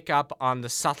to pick up on the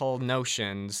subtle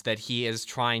notions that he is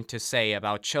trying to say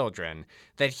about children,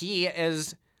 that he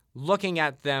is looking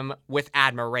at them with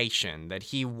admiration, that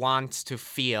he wants to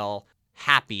feel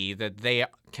happy that they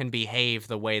can behave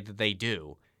the way that they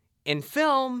do. In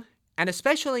film, and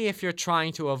especially if you're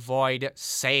trying to avoid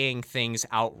saying things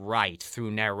outright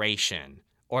through narration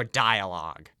or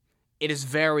dialogue, it is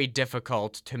very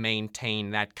difficult to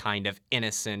maintain that kind of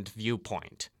innocent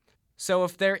viewpoint. So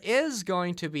if there is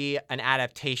going to be an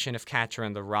adaptation of Catcher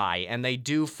in the Rye, and they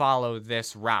do follow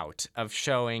this route of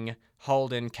showing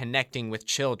Holden connecting with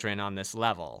children on this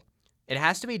level, it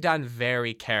has to be done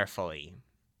very carefully.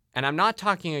 And I'm not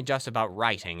talking just about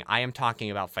writing, I am talking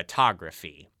about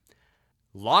photography.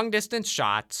 Long-distance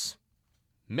shots,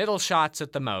 middle shots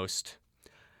at the most,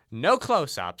 no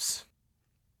close-ups.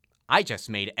 I just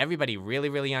made everybody really,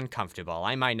 really uncomfortable.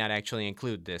 I might not actually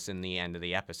include this in the end of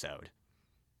the episode.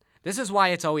 This is why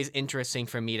it's always interesting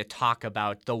for me to talk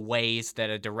about the ways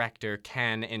that a director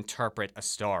can interpret a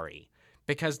story,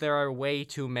 because there are way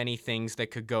too many things that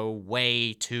could go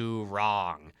way too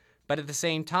wrong. But at the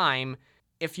same time,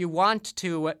 if you want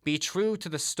to be true to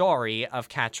the story of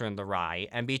Catcher in the Rye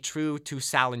and be true to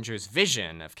Salinger's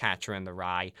vision of Catcher in the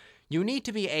Rye, you need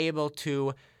to be able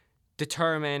to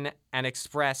determine and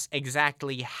express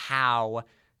exactly how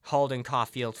Holden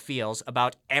Caulfield feels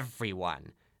about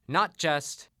everyone, not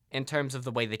just in terms of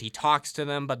the way that he talks to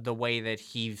them, but the way that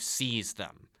he sees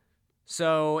them.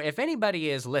 So if anybody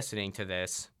is listening to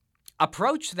this,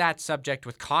 approach that subject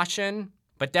with caution,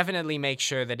 but definitely make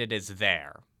sure that it is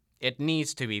there. It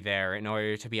needs to be there in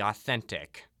order to be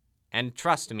authentic. And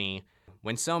trust me,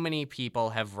 when so many people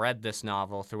have read this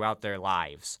novel throughout their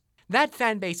lives, that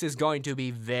fan base is going to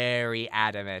be very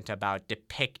adamant about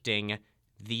depicting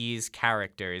these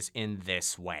characters in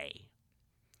this way.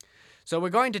 So we're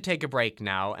going to take a break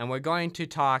now, and we're going to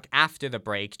talk after the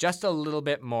break just a little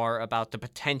bit more about the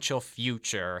potential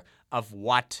future of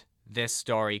what this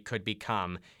story could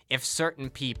become if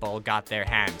certain people got their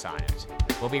hands on it.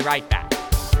 We'll be right back.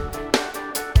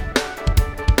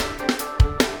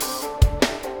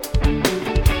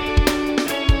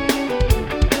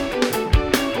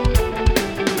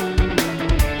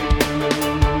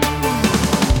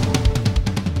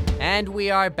 And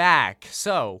we are back.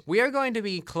 So, we are going to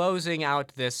be closing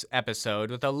out this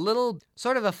episode with a little,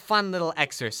 sort of a fun little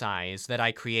exercise that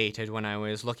I created when I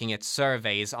was looking at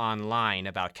surveys online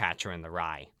about Catcher in the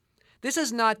Rye. This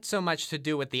is not so much to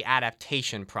do with the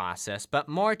adaptation process, but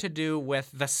more to do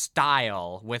with the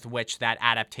style with which that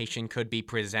adaptation could be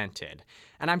presented.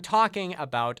 And I'm talking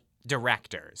about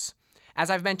directors. As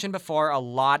I've mentioned before, a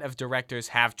lot of directors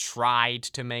have tried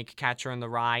to make Catcher in the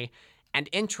Rye, and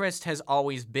interest has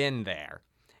always been there.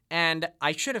 And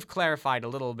I should have clarified a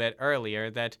little bit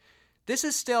earlier that this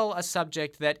is still a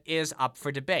subject that is up for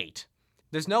debate.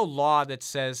 There's no law that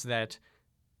says that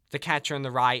The Catcher in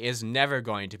the Rye is never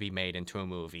going to be made into a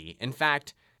movie. In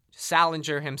fact,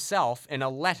 Salinger himself in a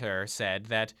letter said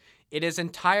that it is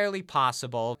entirely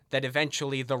possible that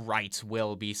eventually the rights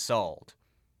will be sold.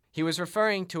 He was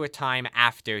referring to a time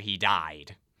after he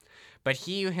died, but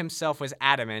he himself was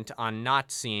adamant on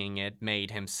not seeing it made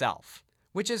himself,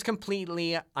 which is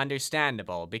completely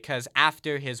understandable because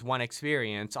after his one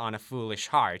experience on A Foolish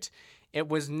Heart, it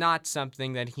was not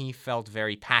something that he felt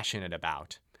very passionate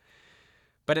about.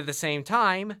 But at the same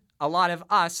time, a lot of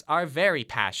us are very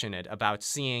passionate about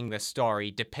seeing the story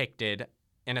depicted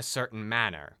in a certain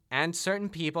manner, and certain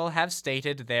people have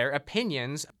stated their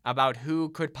opinions about who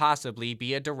could possibly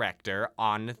be a director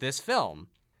on this film.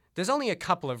 There's only a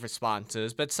couple of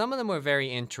responses, but some of them were very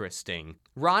interesting.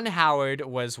 Ron Howard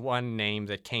was one name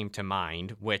that came to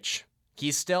mind, which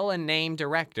he's still a named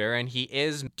director, and he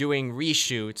is doing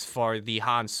reshoots for the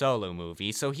Han Solo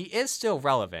movie, so he is still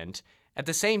relevant. At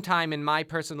the same time, in my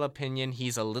personal opinion,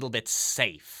 he's a little bit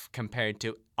safe compared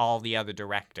to all the other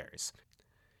directors.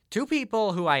 Two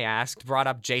people who I asked brought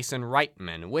up Jason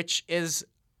Reitman, which is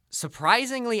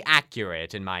surprisingly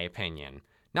accurate in my opinion.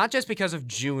 Not just because of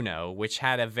Juno, which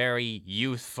had a very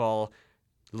youthful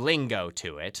lingo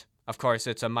to it. Of course,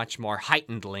 it's a much more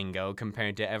heightened lingo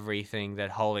compared to everything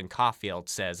that Holden Caulfield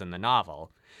says in the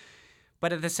novel.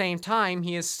 But at the same time,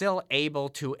 he is still able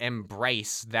to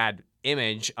embrace that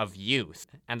image of youth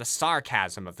and the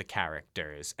sarcasm of the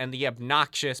characters and the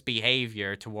obnoxious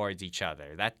behavior towards each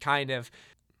other. The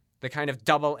kind of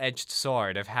double-edged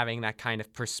sword of having that kind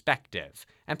of perspective.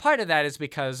 And part of that is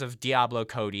because of Diablo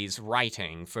Cody's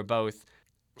writing for both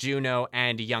Juno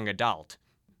and Young Adult.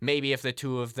 Maybe if the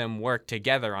two of them worked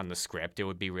together on the script, it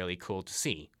would be really cool to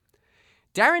see.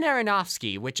 Darren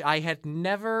Aronofsky, which I had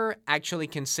never actually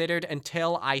considered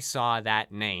until I saw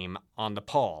that name on the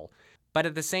poll. But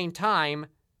at the same time,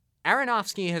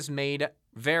 Aronofsky has made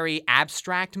very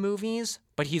abstract movies,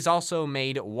 but he's also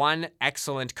made one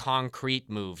excellent concrete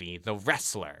movie, The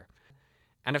Wrestler.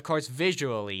 And of course,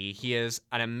 visually, he is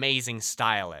an amazing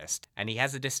stylist, and he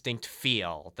has a distinct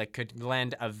feel that could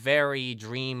lend a very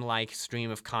dreamlike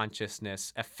stream of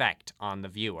consciousness effect on the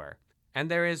viewer. And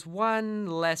there is one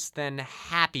less than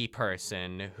happy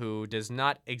person who does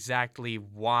not exactly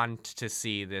want to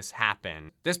see this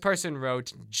happen. This person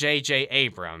wrote J.J.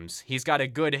 Abrams. He's got a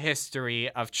good history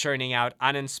of churning out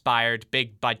uninspired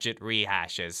big-budget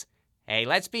rehashes. Hey,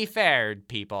 let's be fair,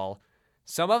 people.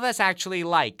 Some of us actually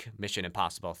like Mission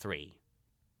Impossible 3.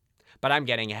 But I'm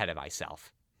getting ahead of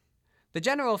myself. The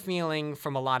general feeling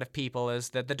from a lot of people is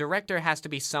that the director has to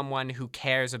be someone who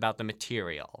cares about the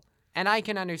material. And I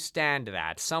can understand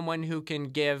that. Someone who can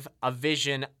give a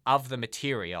vision of the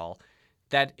material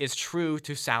that is true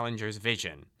to Salinger's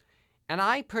vision. And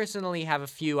I personally have a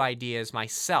few ideas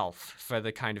myself for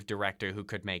the kind of director who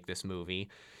could make this movie.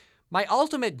 My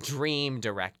ultimate dream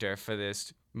director for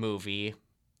this movie,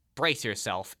 brace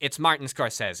yourself, it's Martin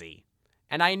Scorsese.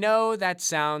 And I know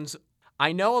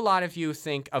a lot of you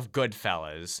think of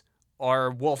Goodfellas,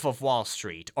 or Wolf of Wall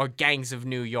Street, or Gangs of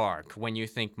New York when you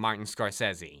think Martin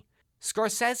Scorsese.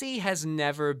 Scorsese has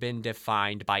never been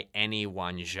defined by any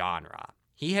one genre.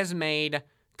 He has made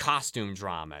costume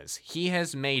dramas. He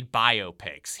has made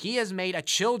biopics. He has made a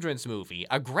children's movie,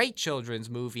 a great children's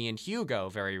movie in Hugo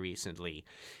very recently.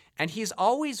 And he's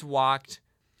always walked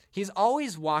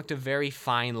a very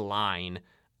fine line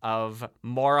of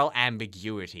moral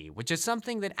ambiguity, which is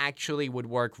something that actually would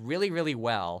work really, really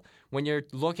well when you're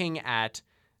looking at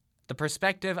the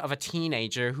perspective of a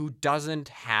teenager who doesn't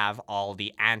have all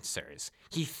the answers.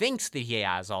 He thinks that he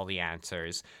has all the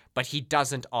answers, but he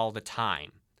doesn't all the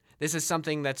time. This is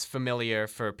something that's familiar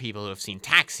for people who have seen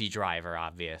Taxi Driver,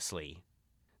 obviously.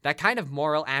 That kind of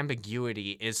moral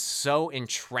ambiguity is so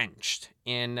entrenched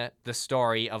in the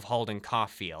story of Holden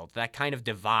Caulfield, that kind of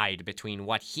divide between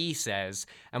what he says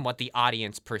and what the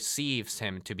audience perceives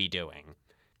him to be doing.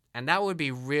 And that would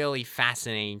be really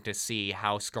fascinating to see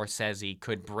how Scorsese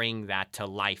could bring that to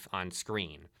life on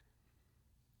screen.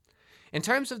 In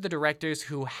terms of the directors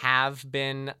who have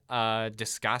been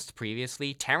discussed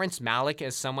previously, Terrence Malick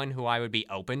is someone who I would be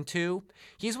open to.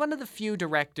 He's one of the few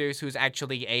directors who's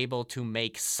actually able to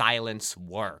make silence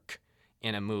work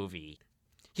in a movie.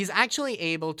 He's actually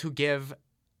able to give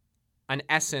an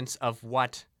essence of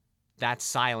what that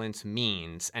silence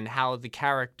means and how the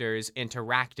characters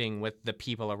interacting with the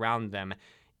people around them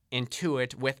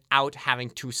intuit without having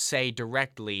to say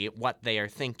directly what they are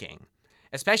thinking.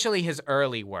 Especially his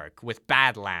early work with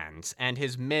Badlands and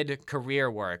his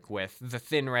mid-career work with The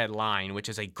Thin Red Line, which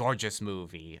is a gorgeous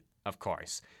movie, of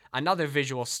course. Another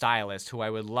visual stylist who I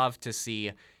would love to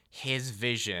see his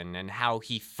vision and how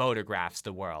he photographs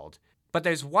the world. But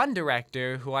there's one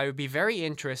director who I would be very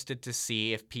interested to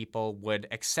see if people would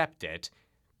accept it,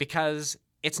 because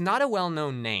it's not a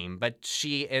well-known name, but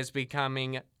she is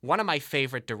becoming one of my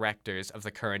favorite directors of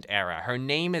the current era. Her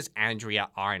name is Andrea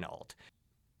Arnold.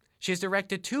 She's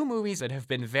directed 2 movies that have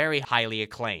been very highly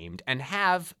acclaimed and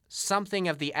have something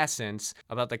of the essence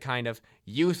about the kind of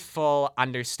youthful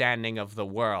understanding of the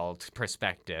world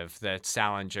perspective that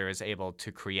Salinger is able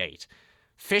to create.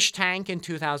 Fish Tank in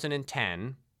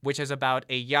 2010, which is about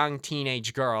a young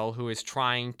teenage girl who is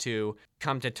trying to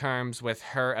come to terms with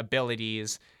her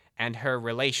abilities and her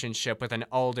relationship with an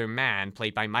older man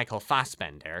played by Michael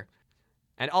Fassbender.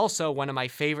 And also one of my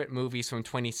favorite movies from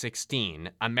 2016,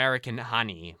 American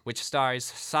Honey, which stars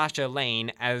Sasha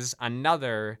Lane as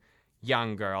another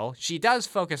young girl. She does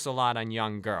focus a lot on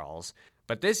young girls,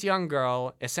 but this young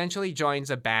girl essentially joins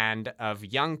a band of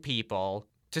young people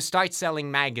to start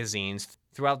selling magazines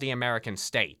throughout the American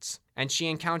states. And she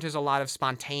encounters a lot of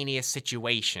spontaneous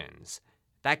situations.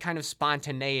 That kind of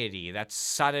spontaneity, that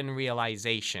sudden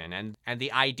realization, and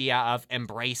the idea of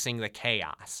embracing the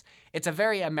chaos. It's a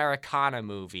very Americana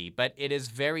movie, but it is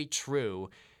very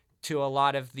true to a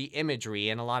lot of the imagery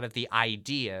and a lot of the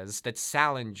ideas that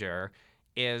Salinger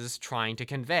is trying to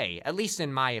convey, at least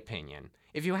in my opinion.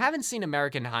 If you haven't seen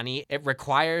American Honey, it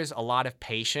requires a lot of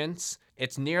patience.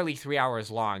 It's nearly 3 hours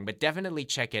long, but definitely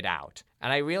check it out.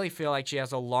 And I really feel like she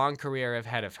has a long career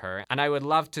ahead of her, and I would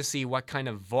love to see what kind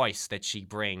of voice that she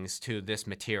brings to this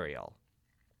material.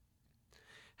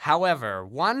 However,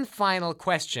 one final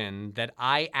question that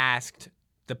I asked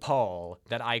the poll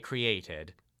that I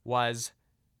created was,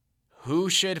 who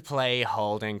should play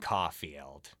Holden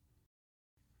Caulfield?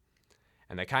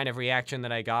 And the kind of reaction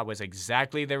that I got was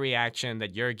exactly the reaction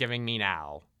that you're giving me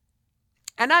now.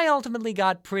 And I ultimately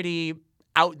got pretty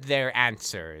out there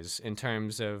answers in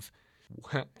terms of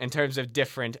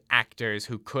different actors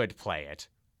who could play it.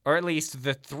 Or at least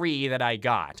the 3 that I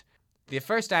got. The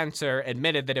first answer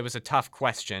admitted that it was a tough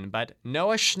question, but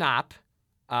Noah Schnapp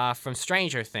from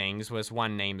Stranger Things was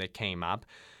one name that came up.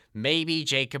 Maybe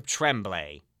Jacob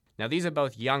Tremblay. Now these are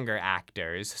both younger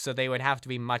actors, so they would have to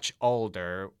be much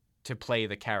older to play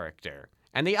the character.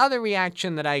 And the other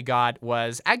reaction that I got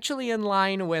was actually in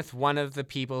line with one of the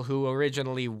people who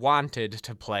originally wanted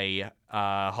to play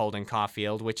Holden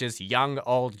Caulfield, which is young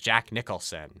old Jack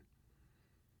Nicholson.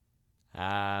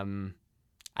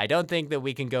 I don't think that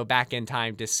we can go back in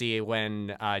time to see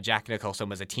when Jack Nicholson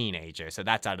was a teenager, so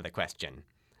that's out of the question.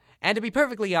 And to be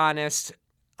perfectly honest,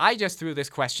 I just threw this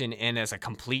question in as a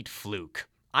complete fluke.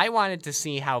 I wanted to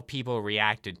see how people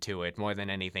reacted to it more than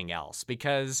anything else,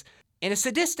 because in a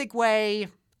sadistic way,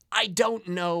 I don't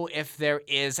know if there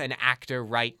is an actor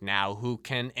right now who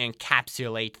can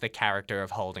encapsulate the character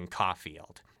of Holden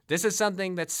Caulfield. This is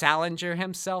something that Salinger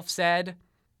himself said,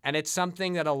 and it's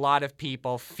something that a lot of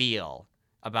people feel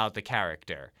about the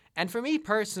character. And for me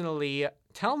personally,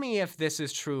 tell me if this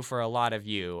is true for a lot of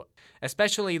you,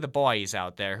 especially the boys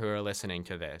out there who are listening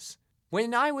to this.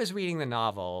 When I was reading the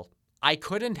novel, I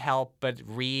couldn't help but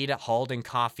read Holden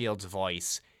Caulfield's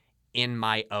voice in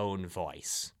my own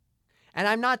voice. And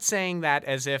I'm not saying that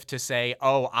as if to say,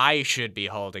 oh, I should be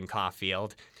Holden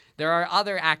Caulfield. There are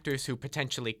other actors who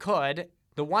potentially could.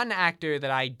 The one actor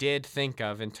that I did think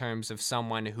of in terms of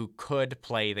someone who could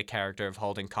play the character of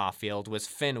Holden Caulfield was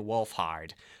Finn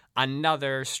Wolfhard,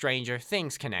 another Stranger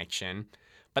Things connection.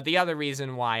 But the other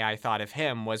reason why I thought of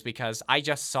him was because I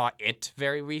just saw It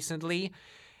very recently,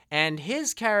 and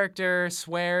his character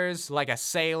swears like a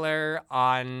sailor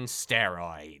on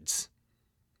steroids.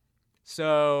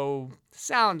 So,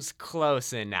 sounds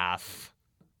close enough.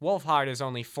 Wolfhard is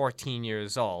only 14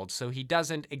 years old, so he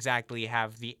doesn't exactly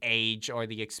have the age or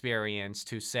the experience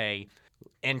to, say,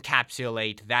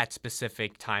 encapsulate that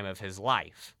specific time of his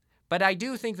life. But I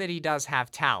do think that he does have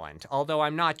talent, although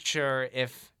I'm not sure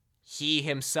if he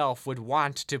himself would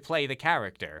want to play the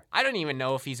character. I don't even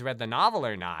know if he's read the novel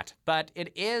or not, but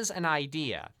it is an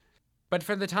idea. But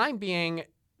for the time being,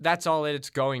 that's all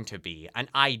it's going to be, an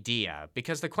idea.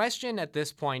 Because the question at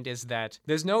this point is that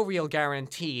there's no real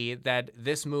guarantee that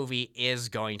this movie is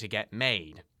going to get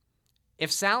made.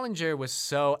 If Salinger was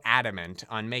so adamant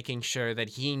on making sure that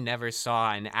he never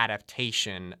saw an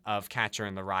adaptation of Catcher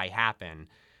in the Rye happen,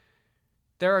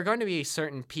 there are going to be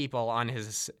certain people on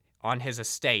his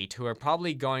estate who are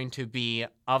probably going to be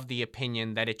of the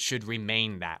opinion that it should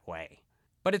remain that way.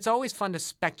 But it's always fun to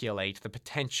speculate the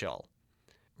potential.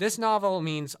 This novel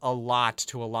means a lot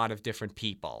to a lot of different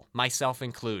people, myself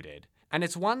included, and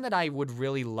it's one that I would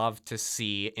really love to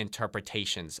see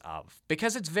interpretations of,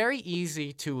 because it's very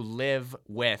easy to live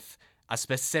with a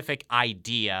specific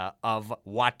idea of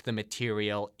what the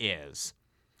material is.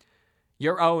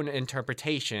 Your own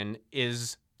interpretation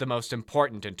is the most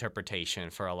important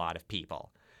interpretation for a lot of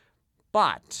people.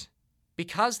 But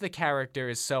because the character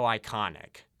is so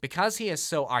iconic, because he is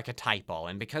so archetypal,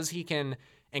 and because he can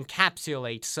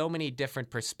encapsulate so many different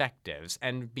perspectives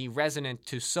and be resonant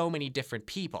to so many different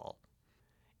people,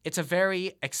 it's a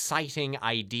very exciting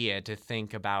idea to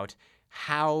think about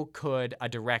how could a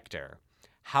director,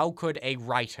 how could a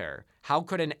writer, how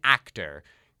could an actor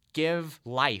give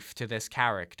life to this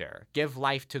character, give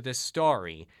life to this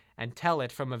story, and tell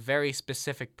it from a very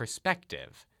specific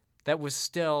perspective that was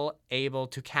still able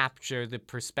to capture the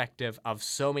perspective of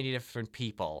so many different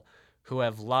people who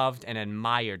have loved and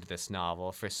admired this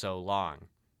novel for so long.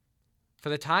 For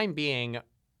the time being,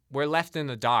 we're left in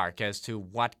the dark as to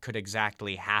what could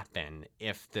exactly happen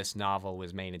if this novel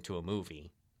was made into a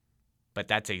movie. But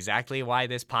that's exactly why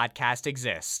this podcast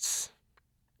exists.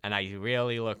 And I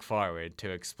really look forward to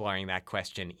exploring that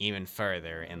question even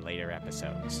further in later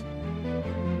episodes.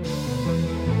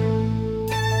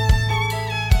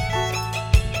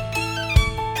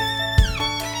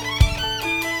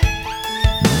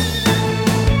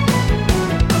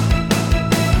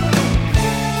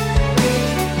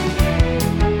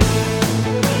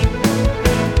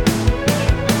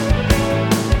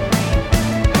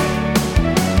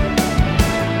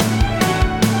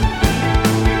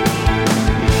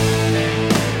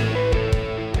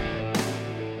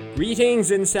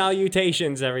 Greetings and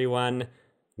salutations, everyone.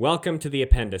 Welcome to the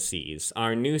Appendices,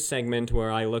 our new segment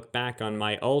where I look back on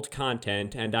my old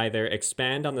content and either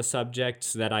expand on the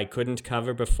subjects that I couldn't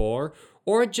cover before,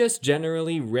 or just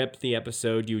generally rip the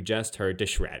episode you just heard to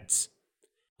shreds.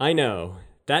 I know,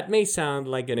 that may sound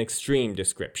like an extreme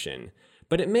description,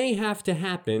 but it may have to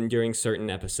happen during certain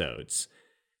episodes.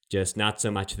 Just not so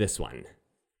much this one.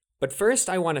 But first,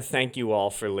 I want to thank you all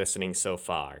for listening so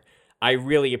far. I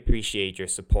really appreciate your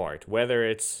support, whether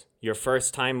it's your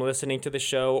first time listening to the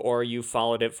show or you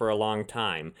followed it for a long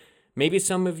time. Maybe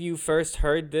some of you first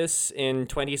heard this in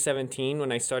 2017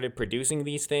 when I started producing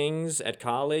these things at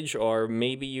college, or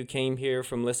maybe you came here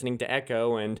from listening to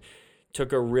Echo and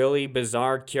took a really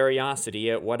bizarre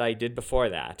curiosity at what I did before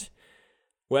that.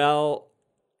 Well,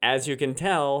 as you can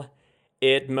tell,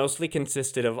 it mostly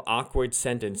consisted of awkward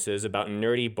sentences about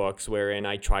nerdy books wherein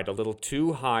I tried a little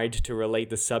too hard to relate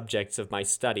the subjects of my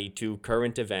study to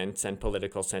current events and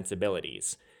political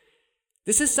sensibilities.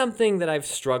 This is something that I've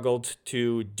struggled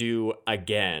to do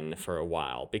again for a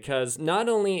while, because not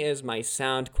only is my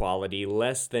sound quality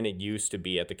less than it used to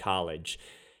be at the college,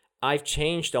 I've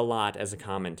changed a lot as a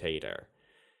commentator,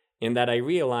 in that I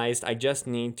realized I just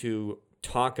need to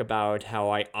talk about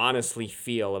how I honestly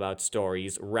feel about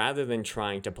stories rather than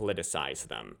trying to politicize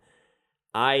them.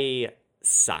 I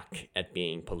suck at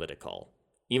being political,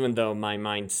 even though my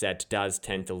mindset does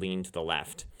tend to lean to the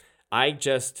left. I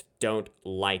just don't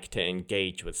like to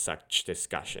engage with such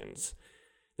discussions.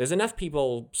 There's enough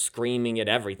people screaming at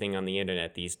everything on the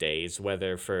internet these days,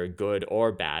 whether for good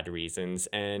or bad reasons,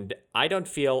 and I don't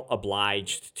feel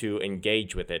obliged to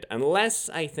engage with it unless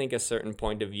I think a certain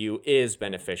point of view is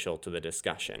beneficial to the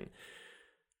discussion.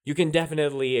 You can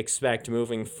definitely expect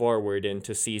moving forward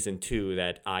into Season 2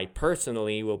 that I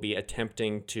personally will be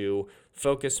attempting to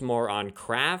focus more on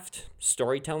craft,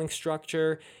 storytelling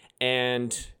structure,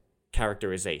 and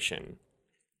characterization.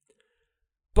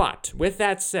 But, with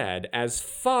that said, as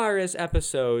far as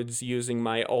episodes using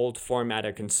my old format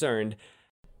are concerned,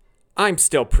 I'm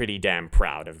still pretty damn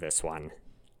proud of this one.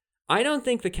 I don't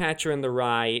think The Catcher in the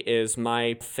Rye is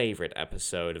my favorite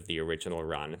episode of the original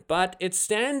run, but it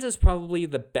stands as probably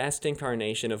the best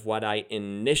incarnation of what I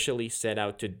initially set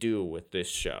out to do with this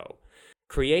show.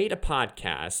 Create a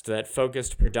podcast that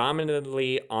focused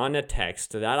predominantly on a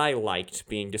text that I liked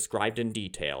being described in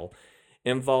detail,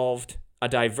 involved a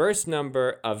diverse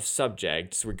number of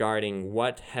subjects regarding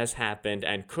what has happened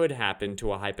and could happen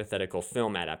to a hypothetical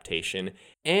film adaptation,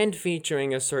 and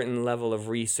featuring a certain level of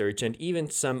research and even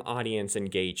some audience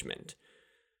engagement.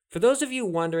 For those of you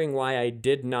wondering why I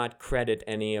did not credit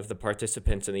any of the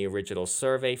participants in the original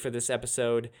survey for this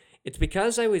episode, it's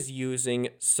because I was using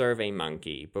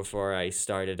SurveyMonkey before I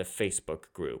started a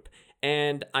Facebook group,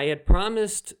 and I had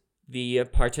promised the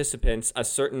participants a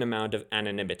certain amount of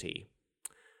anonymity.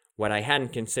 What I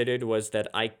hadn't considered was that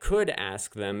I could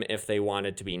ask them if they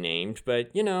wanted to be named, but,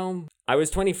 I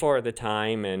was 24 at the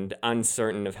time and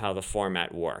uncertain of how the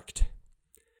format worked.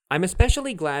 I'm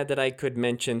especially glad that I could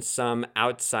mention some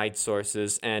outside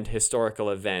sources and historical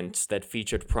events that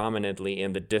featured prominently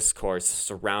in the discourse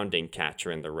surrounding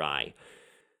Catcher in the Rye.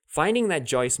 Finding that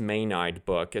Joyce Maynard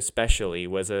book especially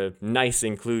was a nice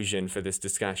inclusion for this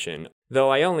discussion, though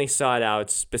I only sought out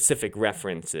specific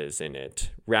references in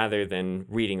it, rather than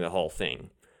reading the whole thing.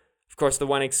 Of course, the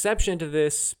one exception to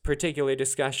this particular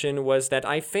discussion was that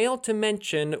I failed to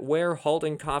mention where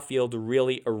Holden Caulfield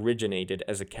really originated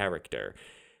as a character.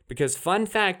 Because fun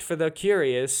fact for the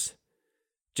curious,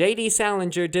 J.D.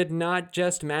 Salinger did not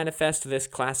just manifest this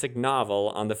classic novel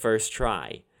on the first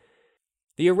try.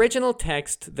 The original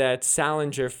text that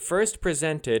Salinger first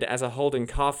presented as a Holden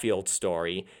Caulfield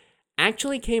story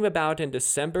actually came about in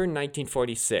December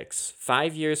 1946,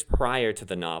 5 years prior to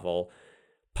the novel,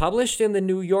 published in the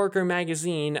New Yorker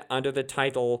magazine under the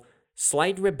title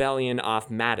Slight Rebellion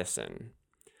off Madison.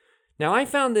 Now, I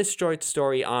found this short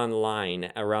story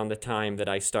online around the time that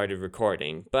I started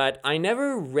recording, but I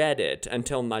never read it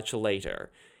until much later.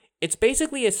 It's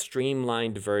basically a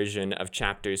streamlined version of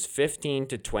chapters 15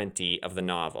 to 20 of the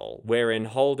novel, wherein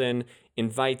Holden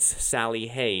invites Sally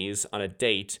Hayes on a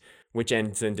date, which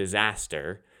ends in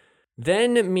disaster,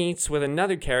 then meets with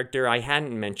another character I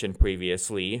hadn't mentioned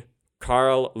previously,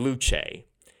 Carl Luce.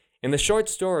 In the short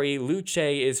story, Luce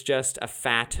is just a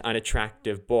fat,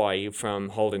 unattractive boy from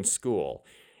Holden's school.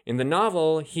 In the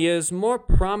novel, he is more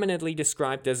prominently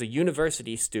described as a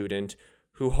university student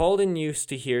who Holden used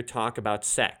to hear talk about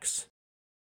sex.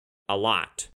 A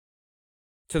lot.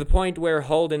 To the point where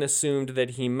Holden assumed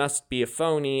that he must be a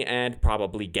phony and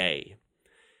probably gay.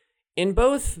 In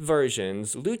both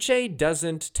versions, Luce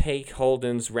doesn't take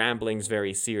Holden's ramblings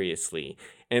very seriously,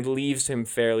 and leaves him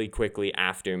fairly quickly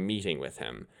after meeting with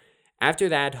him. After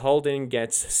that, Holden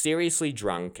gets seriously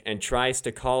drunk and tries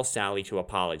to call Sally to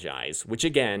apologize, which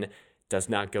again, does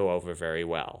not go over very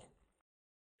well.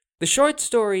 The short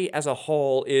story as a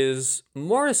whole is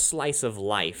more a slice of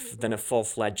life than a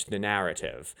full-fledged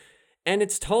narrative, and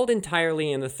it's told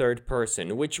entirely in the third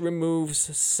person, which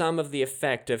removes some of the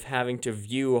effect of having to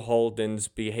view Holden's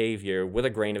behavior with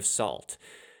a grain of salt.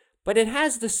 But it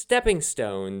has the stepping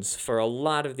stones for a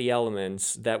lot of the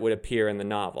elements that would appear in the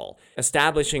novel,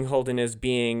 establishing Holden as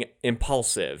being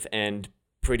impulsive and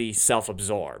pretty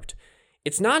self-absorbed.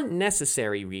 It's not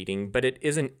necessary reading, but it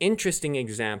is an interesting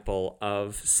example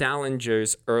of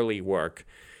Salinger's early work,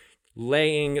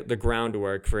 laying the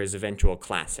groundwork for his eventual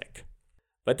classic.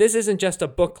 But this isn't just a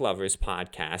book lovers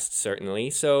podcast,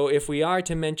 certainly, so if we are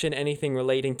to mention anything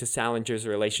relating to Salinger's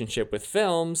relationship with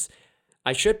films,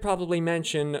 I should probably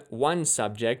mention one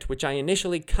subject which I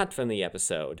initially cut from the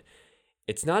episode.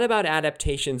 It's not about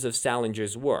adaptations of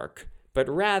Salinger's work, but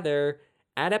rather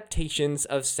adaptations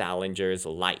of Salinger's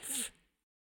life.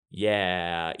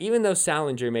 Yeah, even though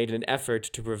Salinger made an effort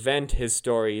to prevent his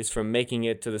stories from making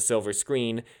it to the silver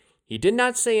screen, he did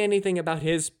not say anything about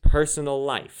his personal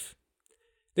life.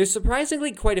 There's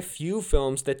surprisingly quite a few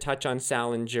films that touch on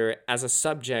Salinger as a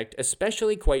subject,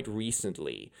 especially quite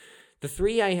recently. The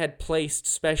three I had placed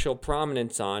special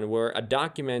prominence on were a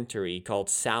documentary called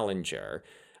Salinger,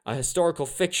 a historical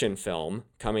fiction film,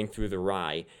 Coming Through the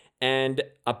Rye, and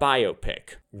a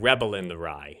biopic, Rebel in the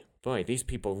Rye. Boy, these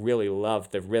people really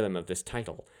love the rhythm of this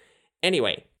title.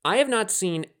 Anyway, I have not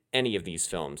seen any of these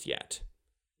films yet.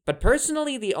 But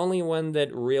personally, the only one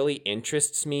that really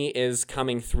interests me is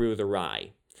Coming Through the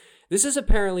Rye. This is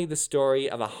apparently the story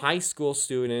of a high school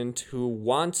student who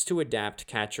wants to adapt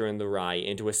Catcher in the Rye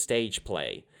into a stage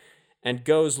play, and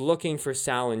goes looking for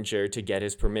Salinger to get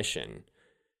his permission.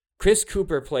 Chris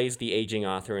Cooper plays the aging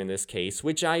author in this case,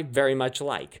 which I very much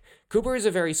like. Cooper is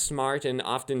a very smart and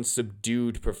often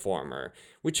subdued performer,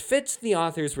 which fits the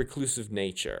author's reclusive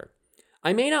nature.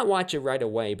 I may not watch it right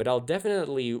away, but I'll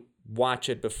definitely watch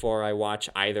it before I watch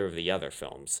either of the other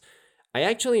films. I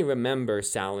actually remember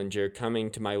Salinger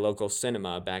coming to my local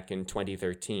cinema back in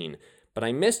 2013, but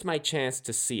I missed my chance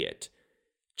to see it.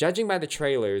 Judging by the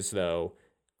trailers, though,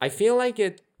 I feel like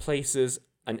it places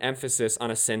an emphasis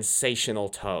on a sensational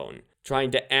tone,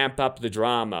 trying to amp up the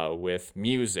drama with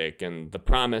music and the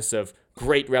promise of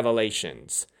great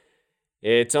revelations.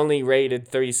 It's only rated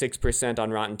 36%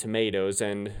 on Rotten Tomatoes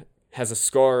and has a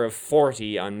score of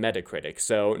 40 on Metacritic,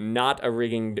 so not a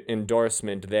ringing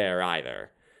endorsement there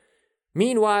either.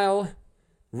 Meanwhile,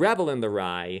 Rebel in the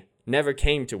Rye never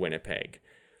came to Winnipeg,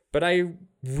 but I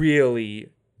really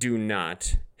do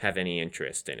not have any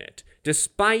interest in it,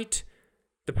 despite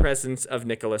the presence of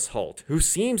Nicholas Hoult, who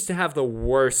seems to have the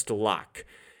worst luck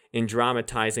in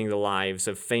dramatizing the lives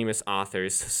of famous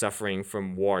authors suffering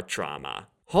from war trauma.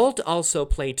 Hoult also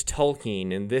played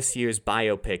Tolkien in this year's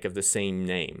biopic of the same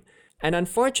name, and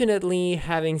unfortunately,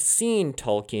 having seen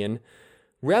Tolkien,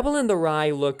 Rebel in the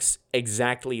Rye looks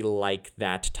exactly like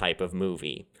that type of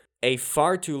movie. A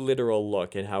far too literal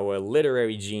look at how a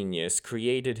literary genius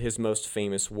created his most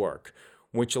famous work,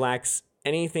 which lacks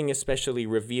anything especially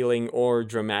revealing or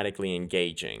dramatically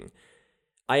engaging.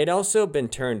 I had also been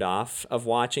turned off of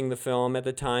watching the film at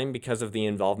the time because of the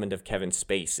involvement of Kevin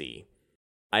Spacey.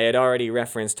 I had already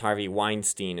referenced Harvey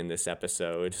Weinstein in this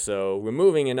episode, so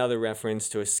removing another reference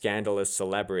to a scandalous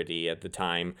celebrity at the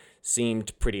time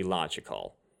seemed pretty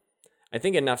logical. I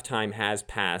think enough time has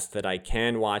passed that I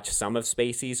can watch some of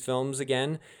Spacey's films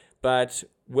again, but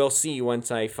we'll see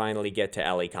once I finally get to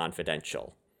LA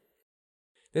Confidential.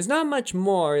 There's not much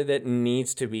more that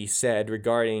needs to be said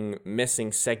regarding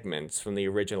missing segments from the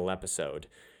original episode.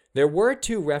 There were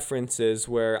 2 references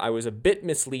where I was a bit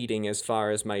misleading as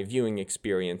far as my viewing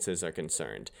experiences are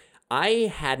concerned.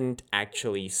 I hadn't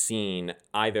actually seen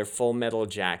either Full Metal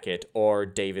Jacket or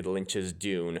David Lynch's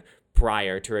Dune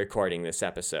prior to recording this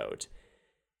episode,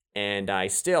 and I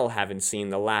still haven't seen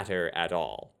the latter at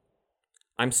all.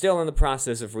 I'm still in the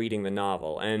process of reading the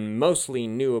novel, and mostly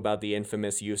knew about the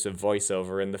infamous use of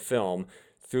voiceover in the film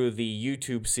through the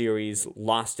YouTube series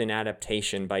Lost in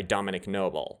Adaptation by Dominic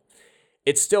Noble.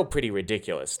 It's still pretty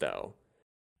ridiculous, though.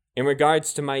 In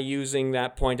regards to my using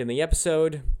that point in the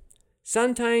episode,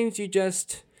 sometimes you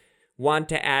just want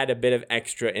to add a bit of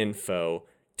extra info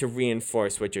to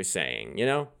reinforce what you're saying, you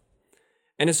know?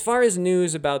 And as far as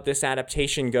news about this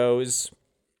adaptation goes,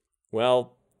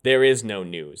 well, there is no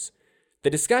news. The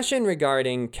discussion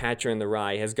regarding Catcher in the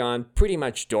Rye has gone pretty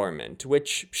much dormant,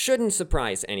 which shouldn't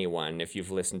surprise anyone if you've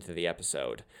listened to the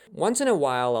episode. Once in a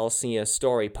while, I'll see a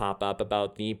story pop up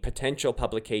about the potential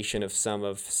publication of some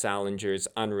of Salinger's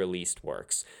unreleased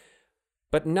works,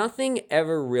 but nothing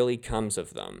ever really comes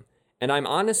of them, and I'm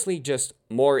honestly just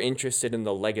more interested in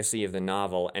the legacy of the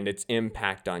novel and its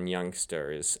impact on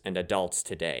youngsters and adults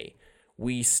today.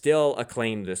 We still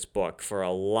acclaim this book for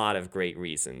a lot of great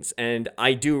reasons, and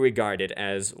I do regard it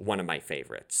as one of my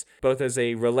favorites, both as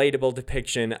a relatable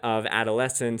depiction of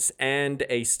adolescence and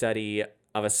a study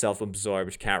of a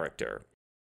self-absorbed character.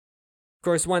 Of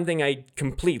course, one thing I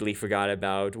completely forgot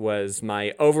about was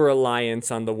my over-reliance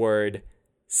on the word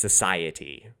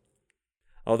society.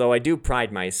 Although I do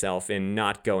pride myself in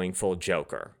not going full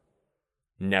Joker.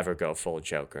 Never go full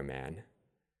Joker, man.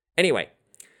 Anyway,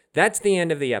 that's the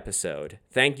end of the episode.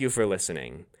 Thank you for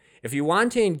listening. If you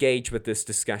want to engage with this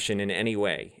discussion in any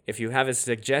way, if you have a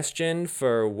suggestion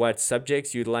for what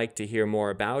subjects you'd like to hear more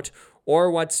about, or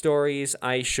what stories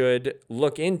I should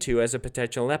look into as a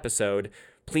potential episode,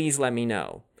 please let me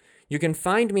know. You can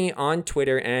find me on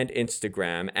Twitter and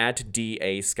Instagram at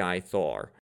DASkyThor.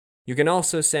 You can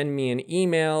also send me an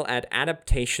email at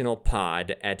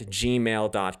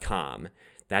adaptationalpod@gmail.com.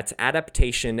 That's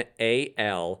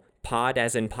adaptational pod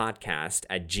as in podcast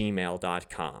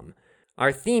 @gmail.com.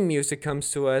 Our theme music comes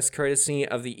to us courtesy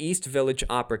of the East Village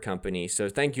Opera Company, so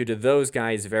thank you to those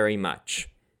guys very much.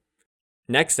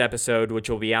 Next episode,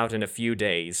 which will be out in a few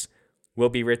days, we'll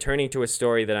be returning to a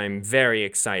story that I'm very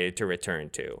excited to return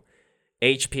to,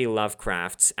 H.P.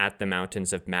 Lovecraft's At the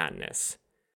Mountains of Madness.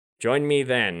 Join me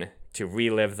then to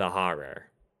relive the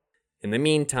horror. In the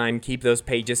meantime, keep those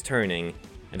pages turning,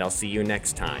 and I'll see you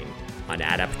next time on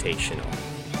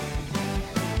Adaptational.